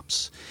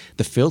chops.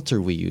 The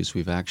filter we use,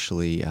 we've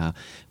actually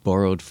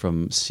borrowed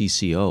from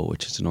CCO,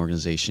 which is an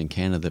organization in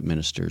Canada that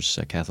ministers,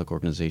 a Catholic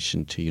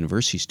organization, to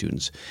university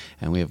students.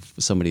 And we have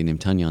somebody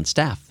named Tanya on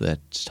staff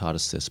that's taught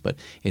us this. But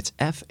it's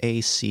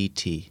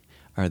FACT.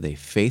 Are they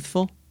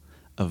faithful,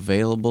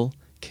 available,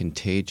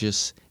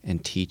 contagious,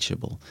 and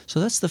teachable?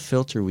 So that's the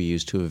filter we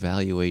use to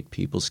evaluate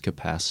people's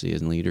capacity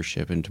and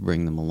leadership and to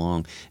bring them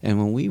along. And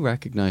when we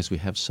recognize we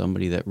have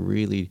somebody that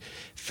really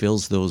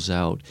fills those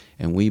out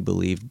and we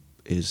believe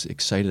is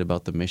excited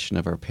about the mission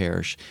of our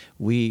parish,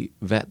 we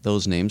vet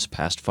those names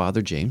past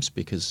Father James,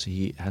 because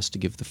he has to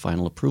give the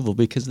final approval,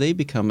 because they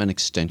become an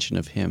extension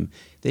of him.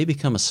 They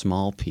become a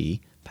small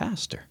p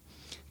pastor.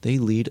 They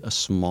lead a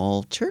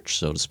small church,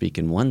 so to speak,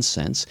 in one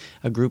sense,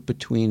 a group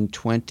between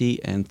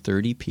 20 and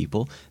 30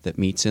 people that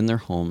meets in their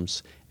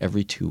homes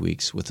every 2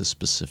 weeks with a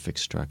specific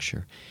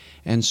structure.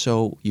 And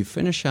so you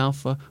finish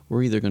Alpha,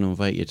 we're either going to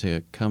invite you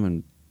to come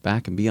and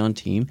back and be on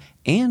team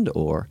and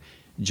or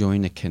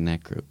join a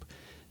Connect group.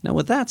 Now,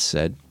 with that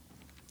said,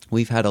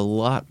 we've had a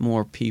lot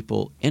more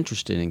people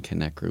interested in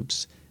Connect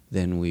groups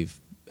than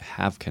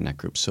have Connect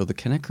groups. So the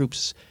Connect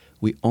groups,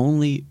 we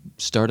only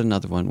start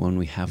another one when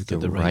we have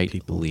the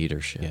right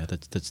leadership. Yeah,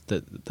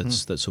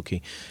 that's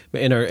okay.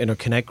 In our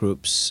Connect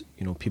groups,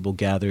 people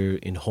gather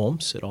in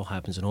homes. It all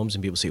happens in homes,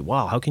 and people say,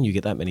 "Wow, how can you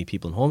get that many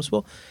people in homes?"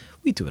 Well,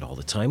 we do it all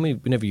the time.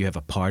 Whenever you have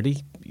a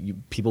party,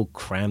 people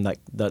cram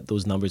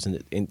those numbers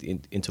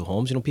into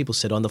homes. People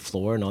sit on the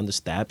floor and on the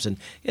steps, and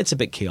it's a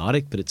bit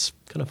chaotic, but it's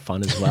kind of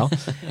fun as well.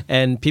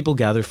 And people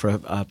gather for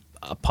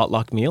a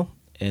potluck meal.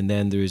 And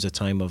then there's a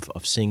time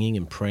of singing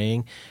and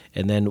praying.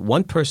 And then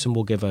one person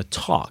will give a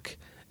talk.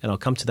 And I'll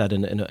come to that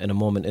in a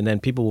moment. And then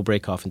people will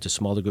break off into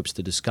smaller groups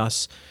to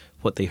discuss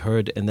what they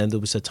heard. And then there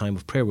was a time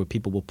of prayer where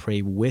people will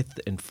pray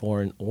with and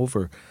for and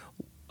over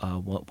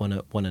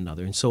one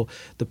another. And so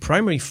the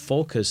primary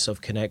focus of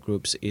Connect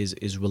groups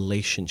is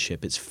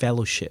relationship. It's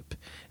fellowship,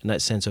 in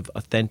that sense of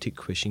authentic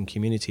Christian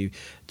community.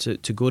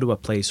 To go to a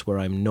place where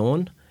I'm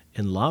known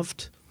and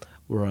loved,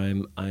 where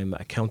I'm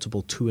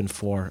accountable to and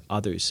for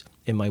others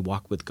in my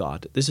walk with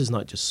God. This is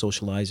not just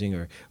socializing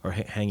or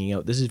hanging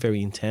out. This is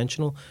very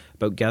intentional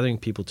about gathering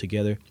people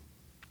together,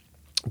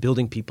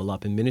 building people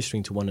up and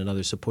ministering to one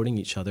another, supporting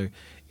each other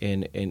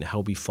in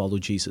how we follow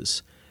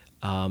Jesus.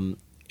 And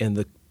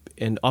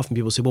often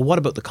people say, well, what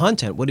about the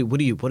content? What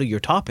are your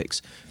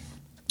topics?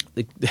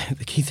 The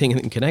key thing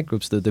in Connect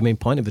groups, the main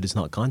point of it is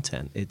not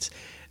content.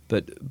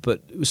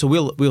 So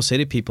we'll say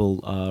to people,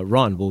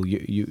 Ron, well,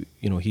 you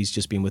know, he's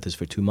just been with us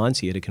for 2 months.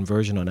 He had a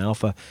conversion on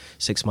Alpha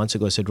 6 months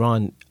ago. I said,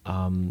 Ron,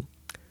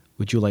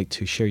 would you like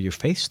to share your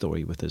faith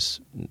story with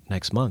us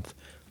next month?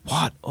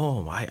 What?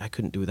 Oh, I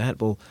couldn't do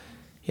that. Well,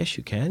 yes,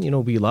 you can. You know,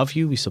 we love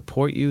you. We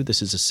support you.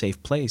 This is a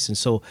safe place. And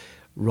so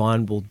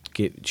Ron will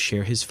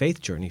share his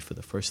faith journey for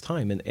the first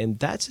time. And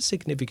that's a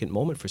significant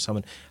moment for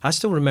someone. I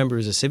still remember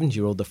as a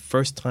 7-year-old, the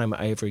first time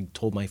I ever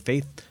told my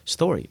faith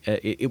story.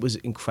 It was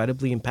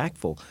incredibly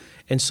impactful.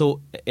 And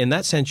so in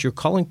that sense, you're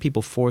calling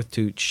people forth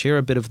to share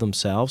a bit of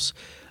themselves.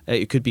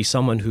 It could be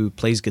someone who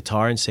plays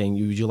guitar and saying,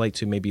 would you like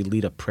to maybe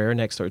lead a prayer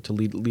next or to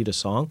lead a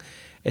song?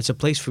 It's a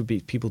place for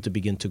people to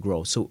begin to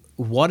grow. So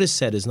what is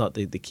said is not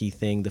the key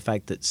thing. The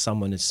fact that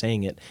someone is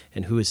saying it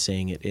and who is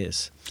saying it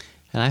is.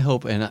 And I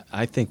hope, and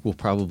I think we'll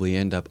probably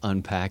end up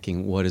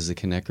unpacking what is the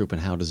Connect Group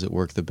and how does it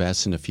work the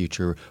best in a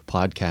future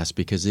podcast,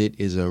 because it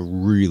is a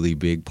really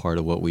big part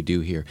of what we do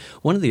here.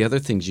 One of the other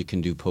things you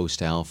can do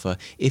post-Alpha,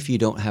 if you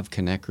don't have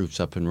Connect Groups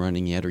up and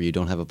running yet or you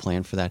don't have a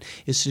plan for that,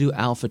 is to do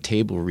Alpha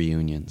table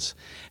reunions.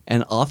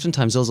 And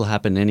oftentimes those will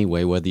happen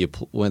anyway, whether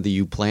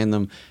you plan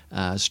them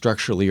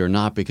structurally or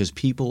not, because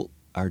people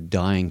are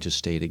dying to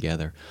stay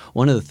together.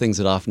 One of the things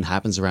that often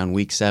happens around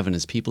week 7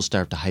 is people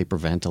start to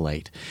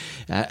hyperventilate.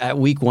 At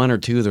week 1 or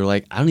 2, they're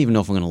like, I don't even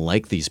know if I'm going to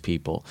like these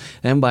people.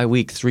 Then by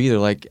week 3, they're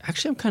like,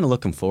 actually, I'm kind of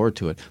looking forward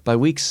to it. By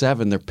week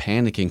 7, they're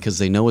panicking because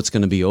they know it's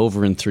going to be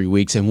over in 3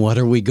 weeks. And what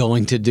are we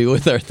going to do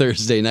with our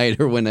Thursday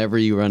night or whenever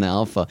you run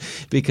Alpha?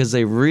 Because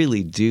they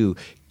really do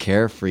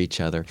care for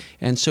each other.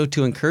 And so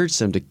to encourage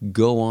them to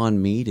go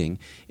on meeting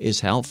is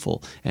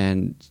helpful.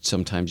 And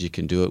sometimes you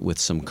can do it with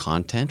some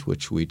content,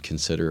 which we'd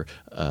consider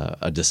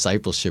a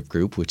discipleship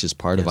group, which is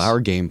part of our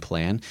game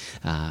plan.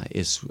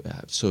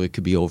 So it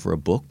could be over a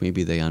book.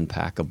 Maybe they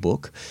unpack a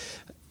book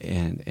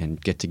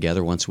and get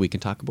together once a week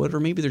and talk about it. Or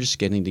maybe they're just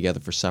getting together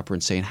for supper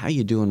and saying, how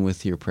you doing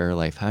with your prayer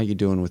life? How you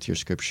doing with your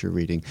scripture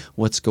reading?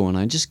 What's going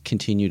on? Just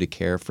continue to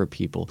care for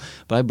people.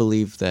 But I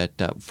believe that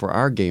for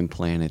our game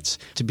plan, it's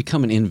to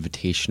become an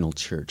invitational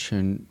church.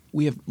 And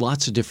we have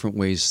lots of different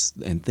ways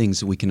and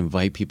things that we can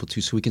invite people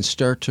to so we can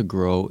start to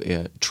grow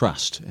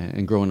trust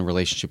and grow in a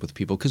relationship with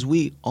people, because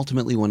we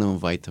ultimately want to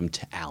invite them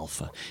to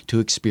Alpha, to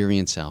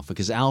experience Alpha,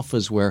 because Alpha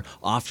is where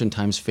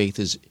oftentimes faith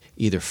is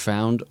either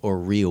found or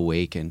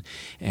reawakened,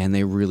 and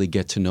they really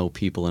get to know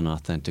people in an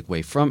authentic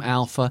way. From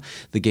Alpha,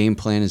 the game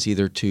plan is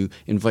either to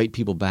invite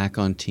people back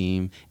on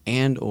team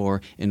and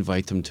or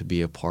invite them to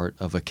be a part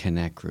of a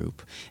Connect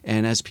group.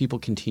 And as people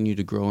continue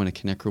to grow in a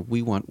Connect group,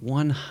 we want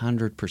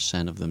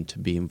 100% of them to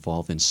be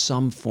involved in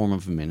some form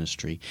of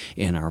ministry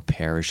in our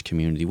parish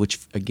community, which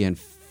again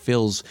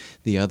fills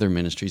the other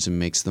ministries and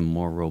makes them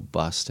more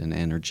robust and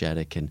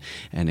energetic and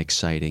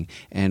exciting.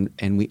 And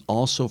we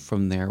also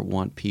from there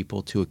want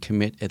people to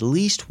commit at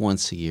least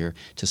once a year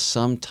to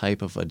some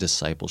type of a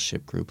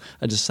discipleship group.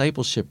 A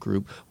discipleship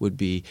group would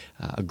be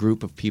a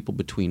group of people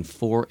between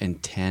 4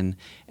 and 10,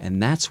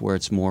 and that's where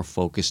it's more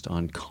focused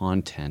on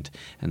content,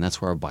 and that's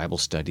where our Bible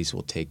studies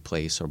will take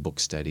place, or book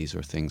studies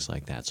or things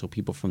like that. So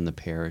people from the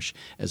parish,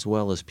 as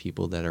well as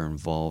people that are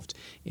involved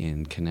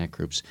in Connect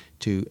groups,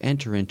 to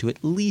enter into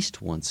at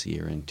least once a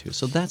year into.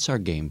 So that's our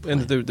game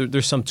plan. And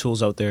there's some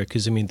tools out there,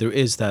 because, I mean, there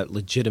is that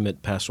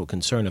legitimate pastoral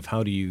concern of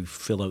how do you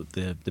fill out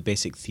the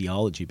basic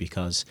theology,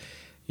 because,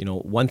 you know,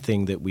 one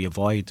thing that we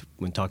avoid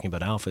when talking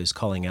about Alpha is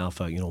calling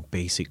Alpha, you know,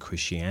 basic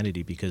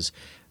Christianity, because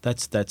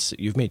that's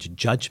you've made a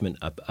judgment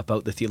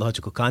about the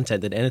theological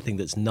content that anything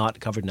that's not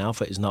covered in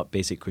Alpha is not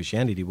basic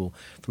Christianity. Well,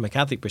 from a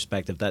Catholic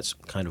perspective, that's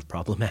kind of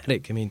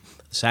problematic. I mean,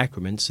 the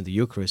sacraments and the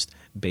Eucharist,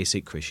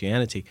 basic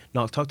Christianity,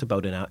 not talked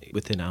about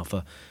within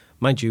Alpha.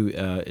 Mind you,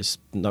 it's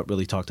not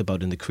really talked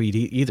about in the Creed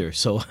either.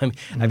 So,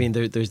 I mean,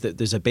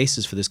 there's a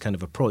basis for this kind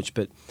of approach.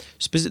 But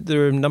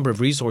there are a number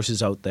of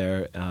resources out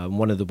there.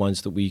 One of the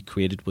ones that we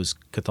created was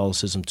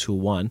Catholicism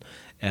 201,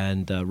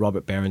 and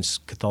Robert Barron's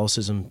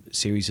Catholicism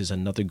series is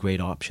another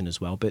great option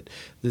as well. But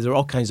there are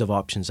all kinds of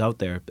options out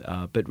there.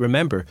 But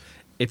remember,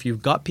 if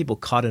you've got people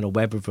caught in a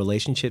web of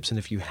relationships, and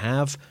if you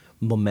have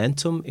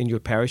momentum in your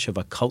parish of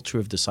a culture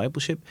of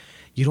discipleship,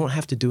 you don't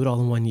have to do it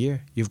all in 1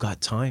 year. You've got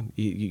time.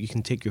 You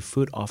can take your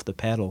foot off the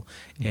pedal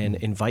and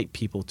invite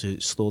people to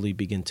slowly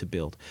begin to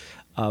build.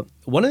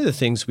 One of the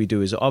things we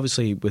do is,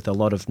 obviously, with a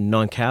lot of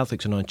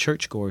non-Catholics or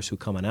non-churchgoers who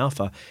come on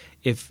Alpha,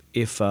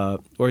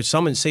 or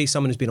someone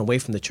has been away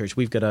from the church,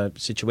 we've got a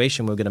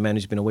situation, we've got a man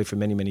who's been away for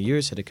many, many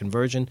years, had a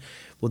conversion,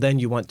 well, then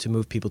you want to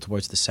move people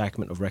towards the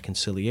sacrament of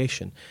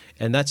reconciliation.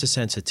 And that's a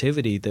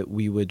sensitivity that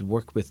we would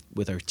work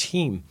with our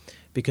team,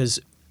 because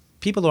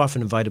people are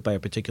often invited by a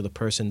particular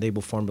person. They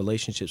will form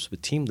relationships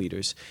with team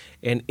leaders.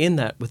 And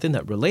within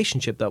that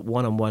relationship, that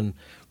one-on-one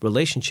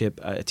relationship,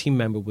 a team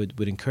member would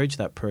encourage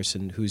that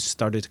person who's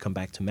started to come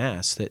back to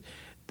Mass that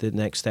the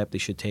next step they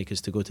should take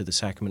is to go to the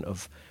sacrament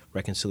of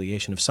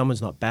reconciliation. If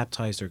someone's not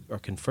baptized or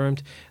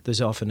confirmed, there's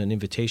often an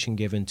invitation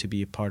given to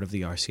be a part of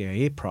the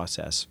RCIA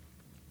process.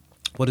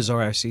 What does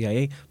our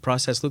RCIA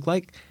process look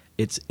like?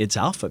 It's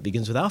Alpha. It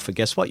begins with Alpha.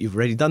 Guess what? You've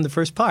already done the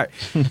first part.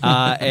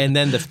 And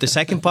then the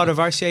second part of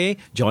RCIA,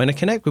 join a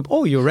Connect group.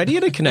 Oh, you're already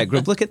in a Connect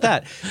group. Look at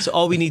that. So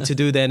all we need to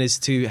do then is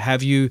to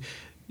have you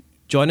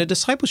join a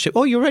discipleship.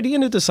 Oh, you're already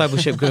in a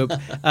discipleship group.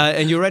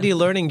 And you're already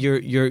learning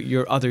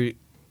your other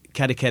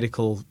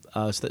catechetical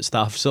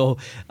stuff. So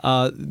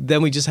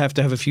then we just have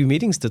to have a few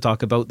meetings to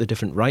talk about the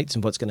different rites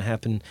and what's going to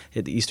happen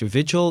at the Easter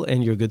Vigil,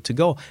 and you're good to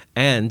go.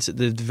 And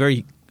the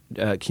very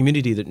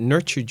community that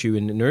nurtured you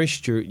and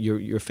nourished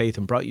your faith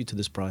and brought you to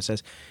this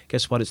process,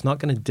 guess what? It's not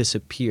going to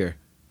disappear.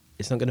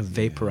 It's not going to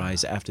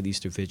vaporize after the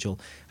Easter Vigil,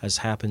 as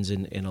happens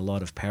in a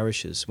lot of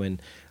parishes.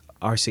 When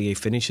RCA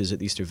finishes at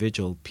the Easter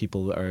Vigil,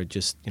 people are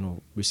just,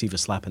 receive a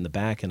slap in the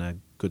back and a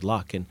good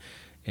luck.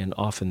 And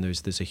often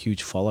there's a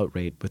huge fallout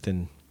rate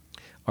within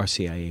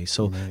RCIA.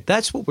 So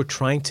that's what we're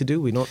trying to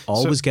do. We don't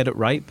always get it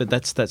right, but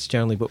that's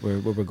generally where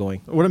we're going.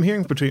 What I'm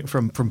hearing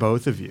from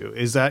both of you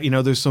is that,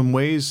 there's some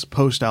ways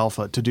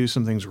post-Alpha to do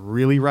some things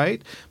really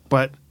right,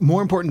 but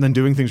more important than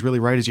doing things really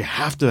right is you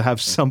have to have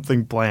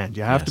something planned.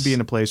 You have to be in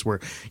a place where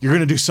you're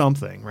going to do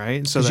something,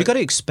 right? So you got to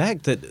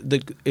expect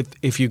that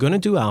if you're going to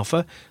do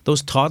Alpha,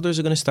 those toddlers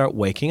are going to start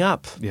waking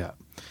up. Yeah.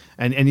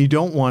 And you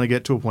don't want to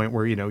get to a point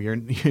where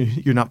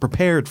you're not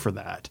prepared for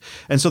that.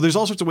 And so there's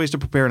all sorts of ways to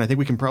prepare, and I think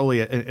we can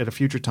probably at a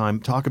future time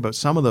talk about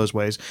some of those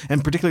ways,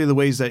 and particularly the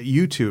ways that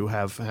you two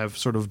have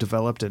sort of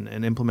developed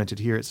and implemented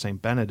here at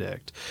St.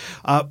 Benedict.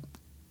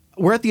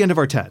 We're at the end of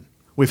our 10.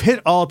 We've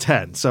hit all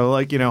 10, so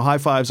high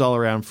fives all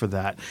around for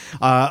that.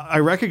 I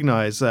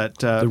recognize that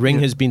the ring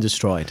has been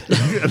destroyed.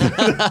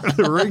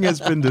 The ring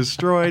has been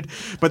destroyed,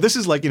 but this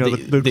is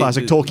the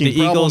classic Tolkien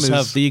problem.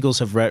 The Eagles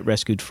have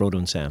rescued Frodo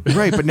and Sam.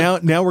 Right, but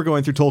now we're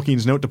going through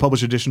Tolkien's note to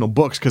publish additional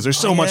books because there's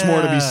so much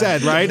more to be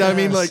said, right? Yes. I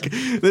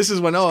mean, this is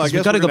when I guess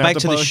we've got to go back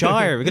to the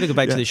Shire. We've got to go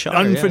back to the Shire.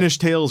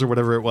 Unfinished Tales or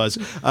whatever it was.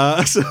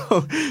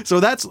 So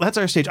that's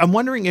our stage. I'm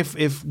wondering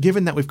if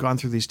given that we've gone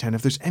through these 10,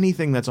 if there's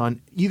anything that's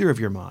on either of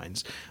your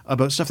minds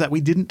about stuff that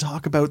we didn't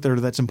talk about there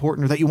that's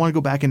important or that you want to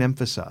go back and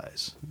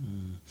emphasize.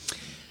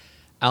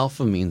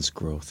 Alpha means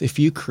growth. If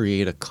you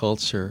create a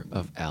culture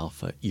of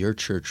Alpha, your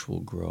church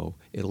will grow.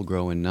 It'll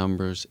grow in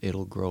numbers.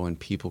 It'll grow in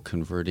people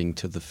converting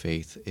to the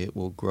faith. It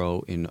will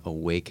grow in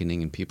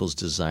awakening and people's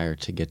desire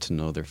to get to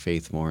know their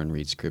faith more and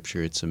read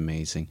Scripture. It's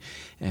amazing.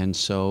 And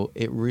so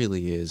it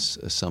really is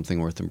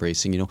something worth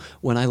embracing.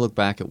 When I look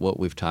back at what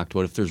we've talked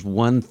about, if there's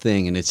one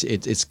thing, and it's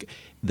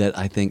that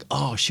I think,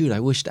 oh, shoot, I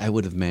wished I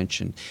would have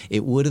mentioned,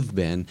 it would have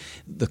been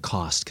the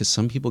cost, because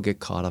some people get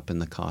caught up in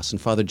the cost.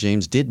 And Father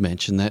James did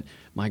mention that,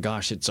 my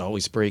gosh, it's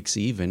always breaks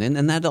even.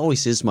 And that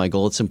always is my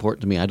goal. It's important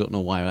to me. I don't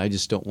know why. I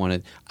just don't want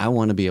it. I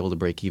want to be able to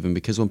break even,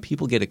 because when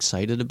people get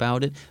excited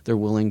about it, they're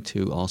willing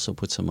to also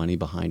put some money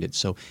behind it.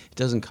 So it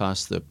doesn't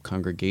cost the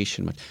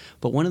congregation much.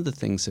 But one of the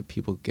things that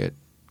people get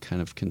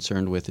kind of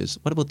concerned with is,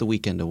 what about the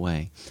weekend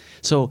away?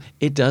 So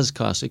it does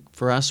cost.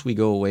 For us, we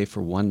go away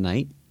for one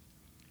night.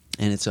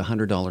 And it's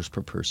 $100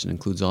 per person,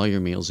 includes all your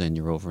meals and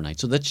your overnight.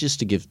 So that's just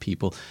to give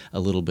people a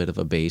little bit of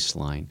a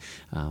baseline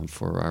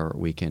for our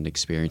weekend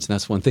experience. And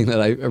that's one thing that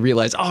I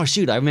realized, oh,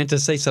 shoot, I meant to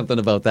say something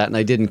about that, and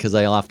I didn't, because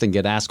I often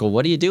get asked, well,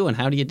 what do you do and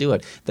how do you do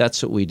it?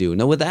 That's what we do.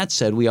 Now, with that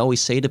said, we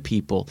always say to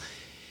people,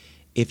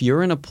 if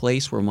you're in a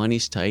place where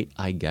money's tight,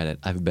 I get it.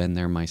 I've been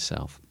there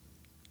myself.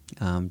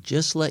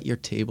 Just let your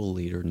table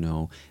leader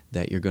know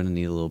that you're going to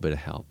need a little bit of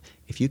help.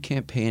 If you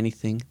can't pay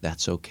anything,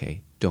 that's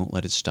okay. Don't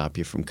let it stop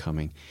you from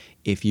coming.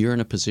 If you're in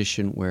a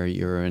position where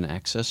you're in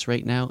excess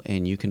right now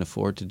and you can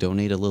afford to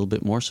donate a little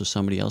bit more so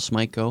somebody else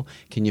might go,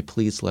 can you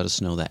please let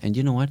us know that? And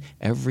you know what?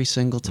 Every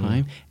single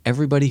time,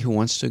 everybody who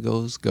wants to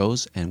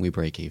goes, and we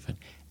break even.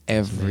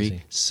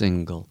 Every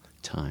single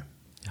time.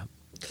 Yeah.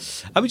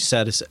 I would just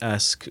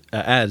add,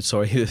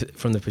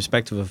 from the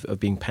perspective of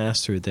being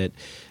pastor, that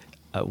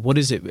what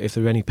is it, if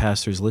there are any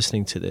pastors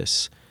listening to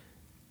this,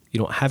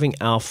 having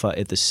Alpha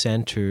at the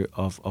center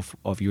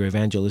of your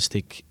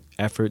evangelistic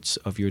efforts,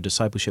 of your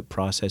discipleship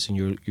process and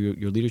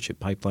your leadership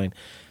pipeline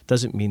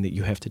doesn't mean that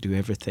you have to do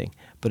everything,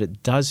 but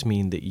it does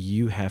mean that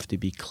you have to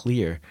be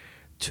clear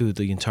to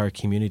the entire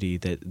community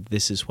that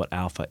this is what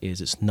Alpha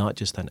is. It's not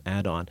just an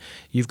add-on.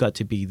 You've got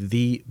to be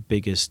the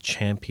biggest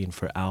champion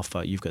for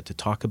Alpha. You've got to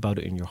talk about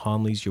it in your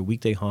homilies, your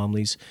weekday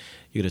homilies.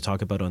 You've got to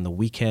talk about it on the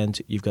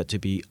weekend. You've got to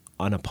be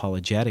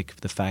unapologetic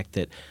of the fact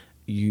that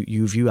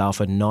you view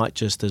Alpha not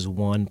just as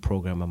one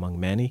program among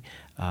many.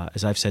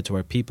 As I've said to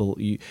our people,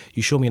 you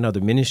show me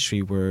another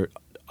ministry where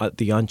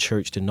the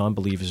unchurched and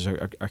non-believers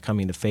are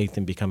coming to faith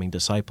and becoming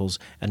disciples,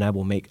 and I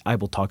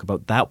will talk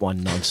about that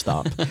one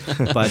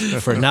nonstop. But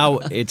for now,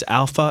 it's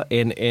Alpha,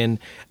 and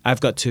I've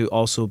got to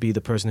also be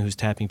the person who's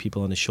tapping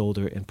people on the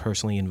shoulder and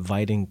personally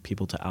inviting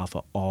people to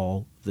Alpha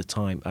all the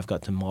time. I've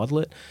got to model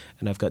it,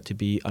 and I've got to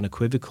be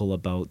unequivocal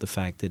about the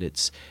fact that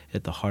it's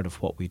at the heart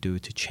of what we do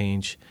to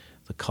change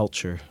the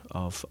culture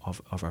of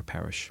our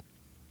parish.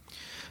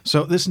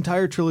 So this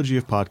entire trilogy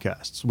of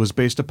podcasts was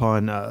based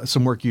upon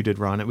some work you did,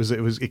 Ron.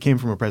 It came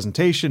from a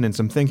presentation and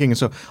some thinking. And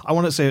so I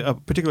want to say a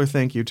particular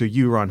thank you to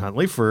you, Ron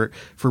Huntley, for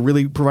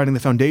really providing the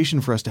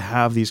foundation for us to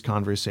have these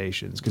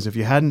conversations. Because if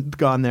you hadn't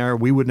gone there,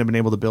 we wouldn't have been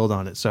able to build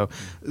on it. So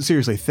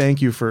seriously, thank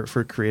you for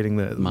creating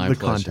the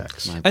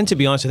context. And to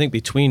be honest, I think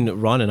between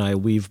Ron and I,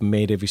 we've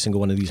made every single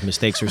one of these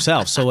mistakes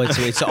ourselves. So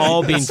it's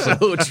all been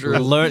so true.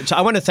 Learned. So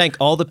I want to thank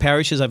all the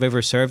parishes I've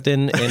ever served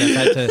in, and I've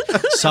had to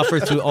suffer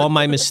through all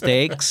my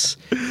mistakes.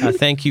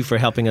 Thank you for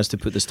helping us to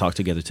put this talk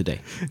together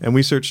today. And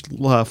we searched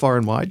far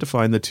and wide to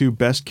find the two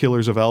best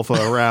killers of Alpha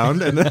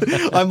around. And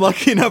I'm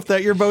lucky enough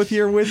that you're both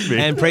here with me.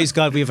 And praise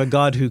God, we have a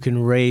God who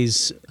can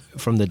raise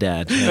from the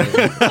dead.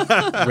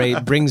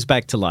 Brings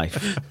back to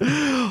life.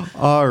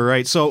 All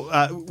right. So,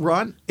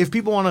 Ron, if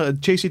people want to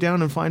chase you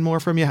down and find more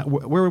from you,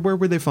 where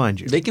would they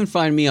find you? They can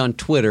find me on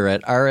Twitter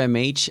at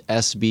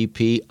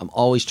RMHSBP. I'm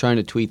always trying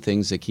to tweet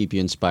things that keep you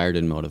inspired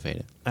and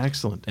motivated.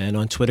 Excellent. And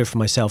on Twitter for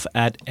myself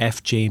at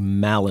FJ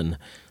Mallon.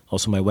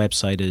 Also, my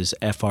website is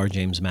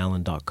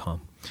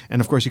frjamesmallon.com.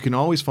 And of course, you can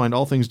always find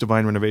all things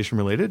Divine Renovation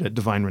related at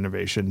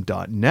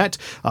divinerenovation.net.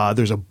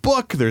 There's a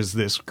book, there's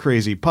this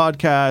crazy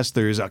podcast,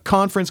 there's a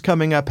conference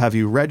coming up. Have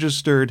you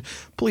registered?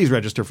 Please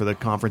register for the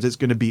conference. It's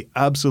going to be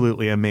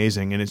absolutely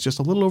amazing. And it's just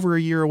a little over a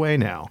year away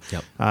now.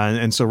 Yep.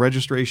 And so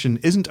registration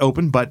isn't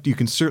open, but you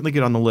can certainly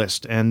get on the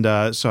list. And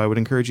so I would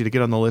encourage you to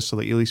get on the list so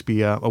that you at least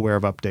be aware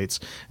of updates.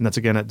 And that's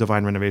again at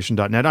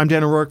divinerenovation.net. I'm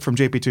Dan O'Rourke from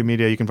JP2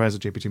 Media. You can find us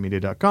at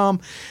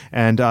jp2media.com.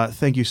 And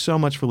thank you so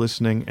much for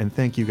listening. And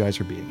thank you guys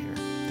for being here.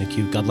 Thank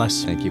you. God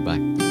bless. Thank you.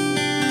 Bye.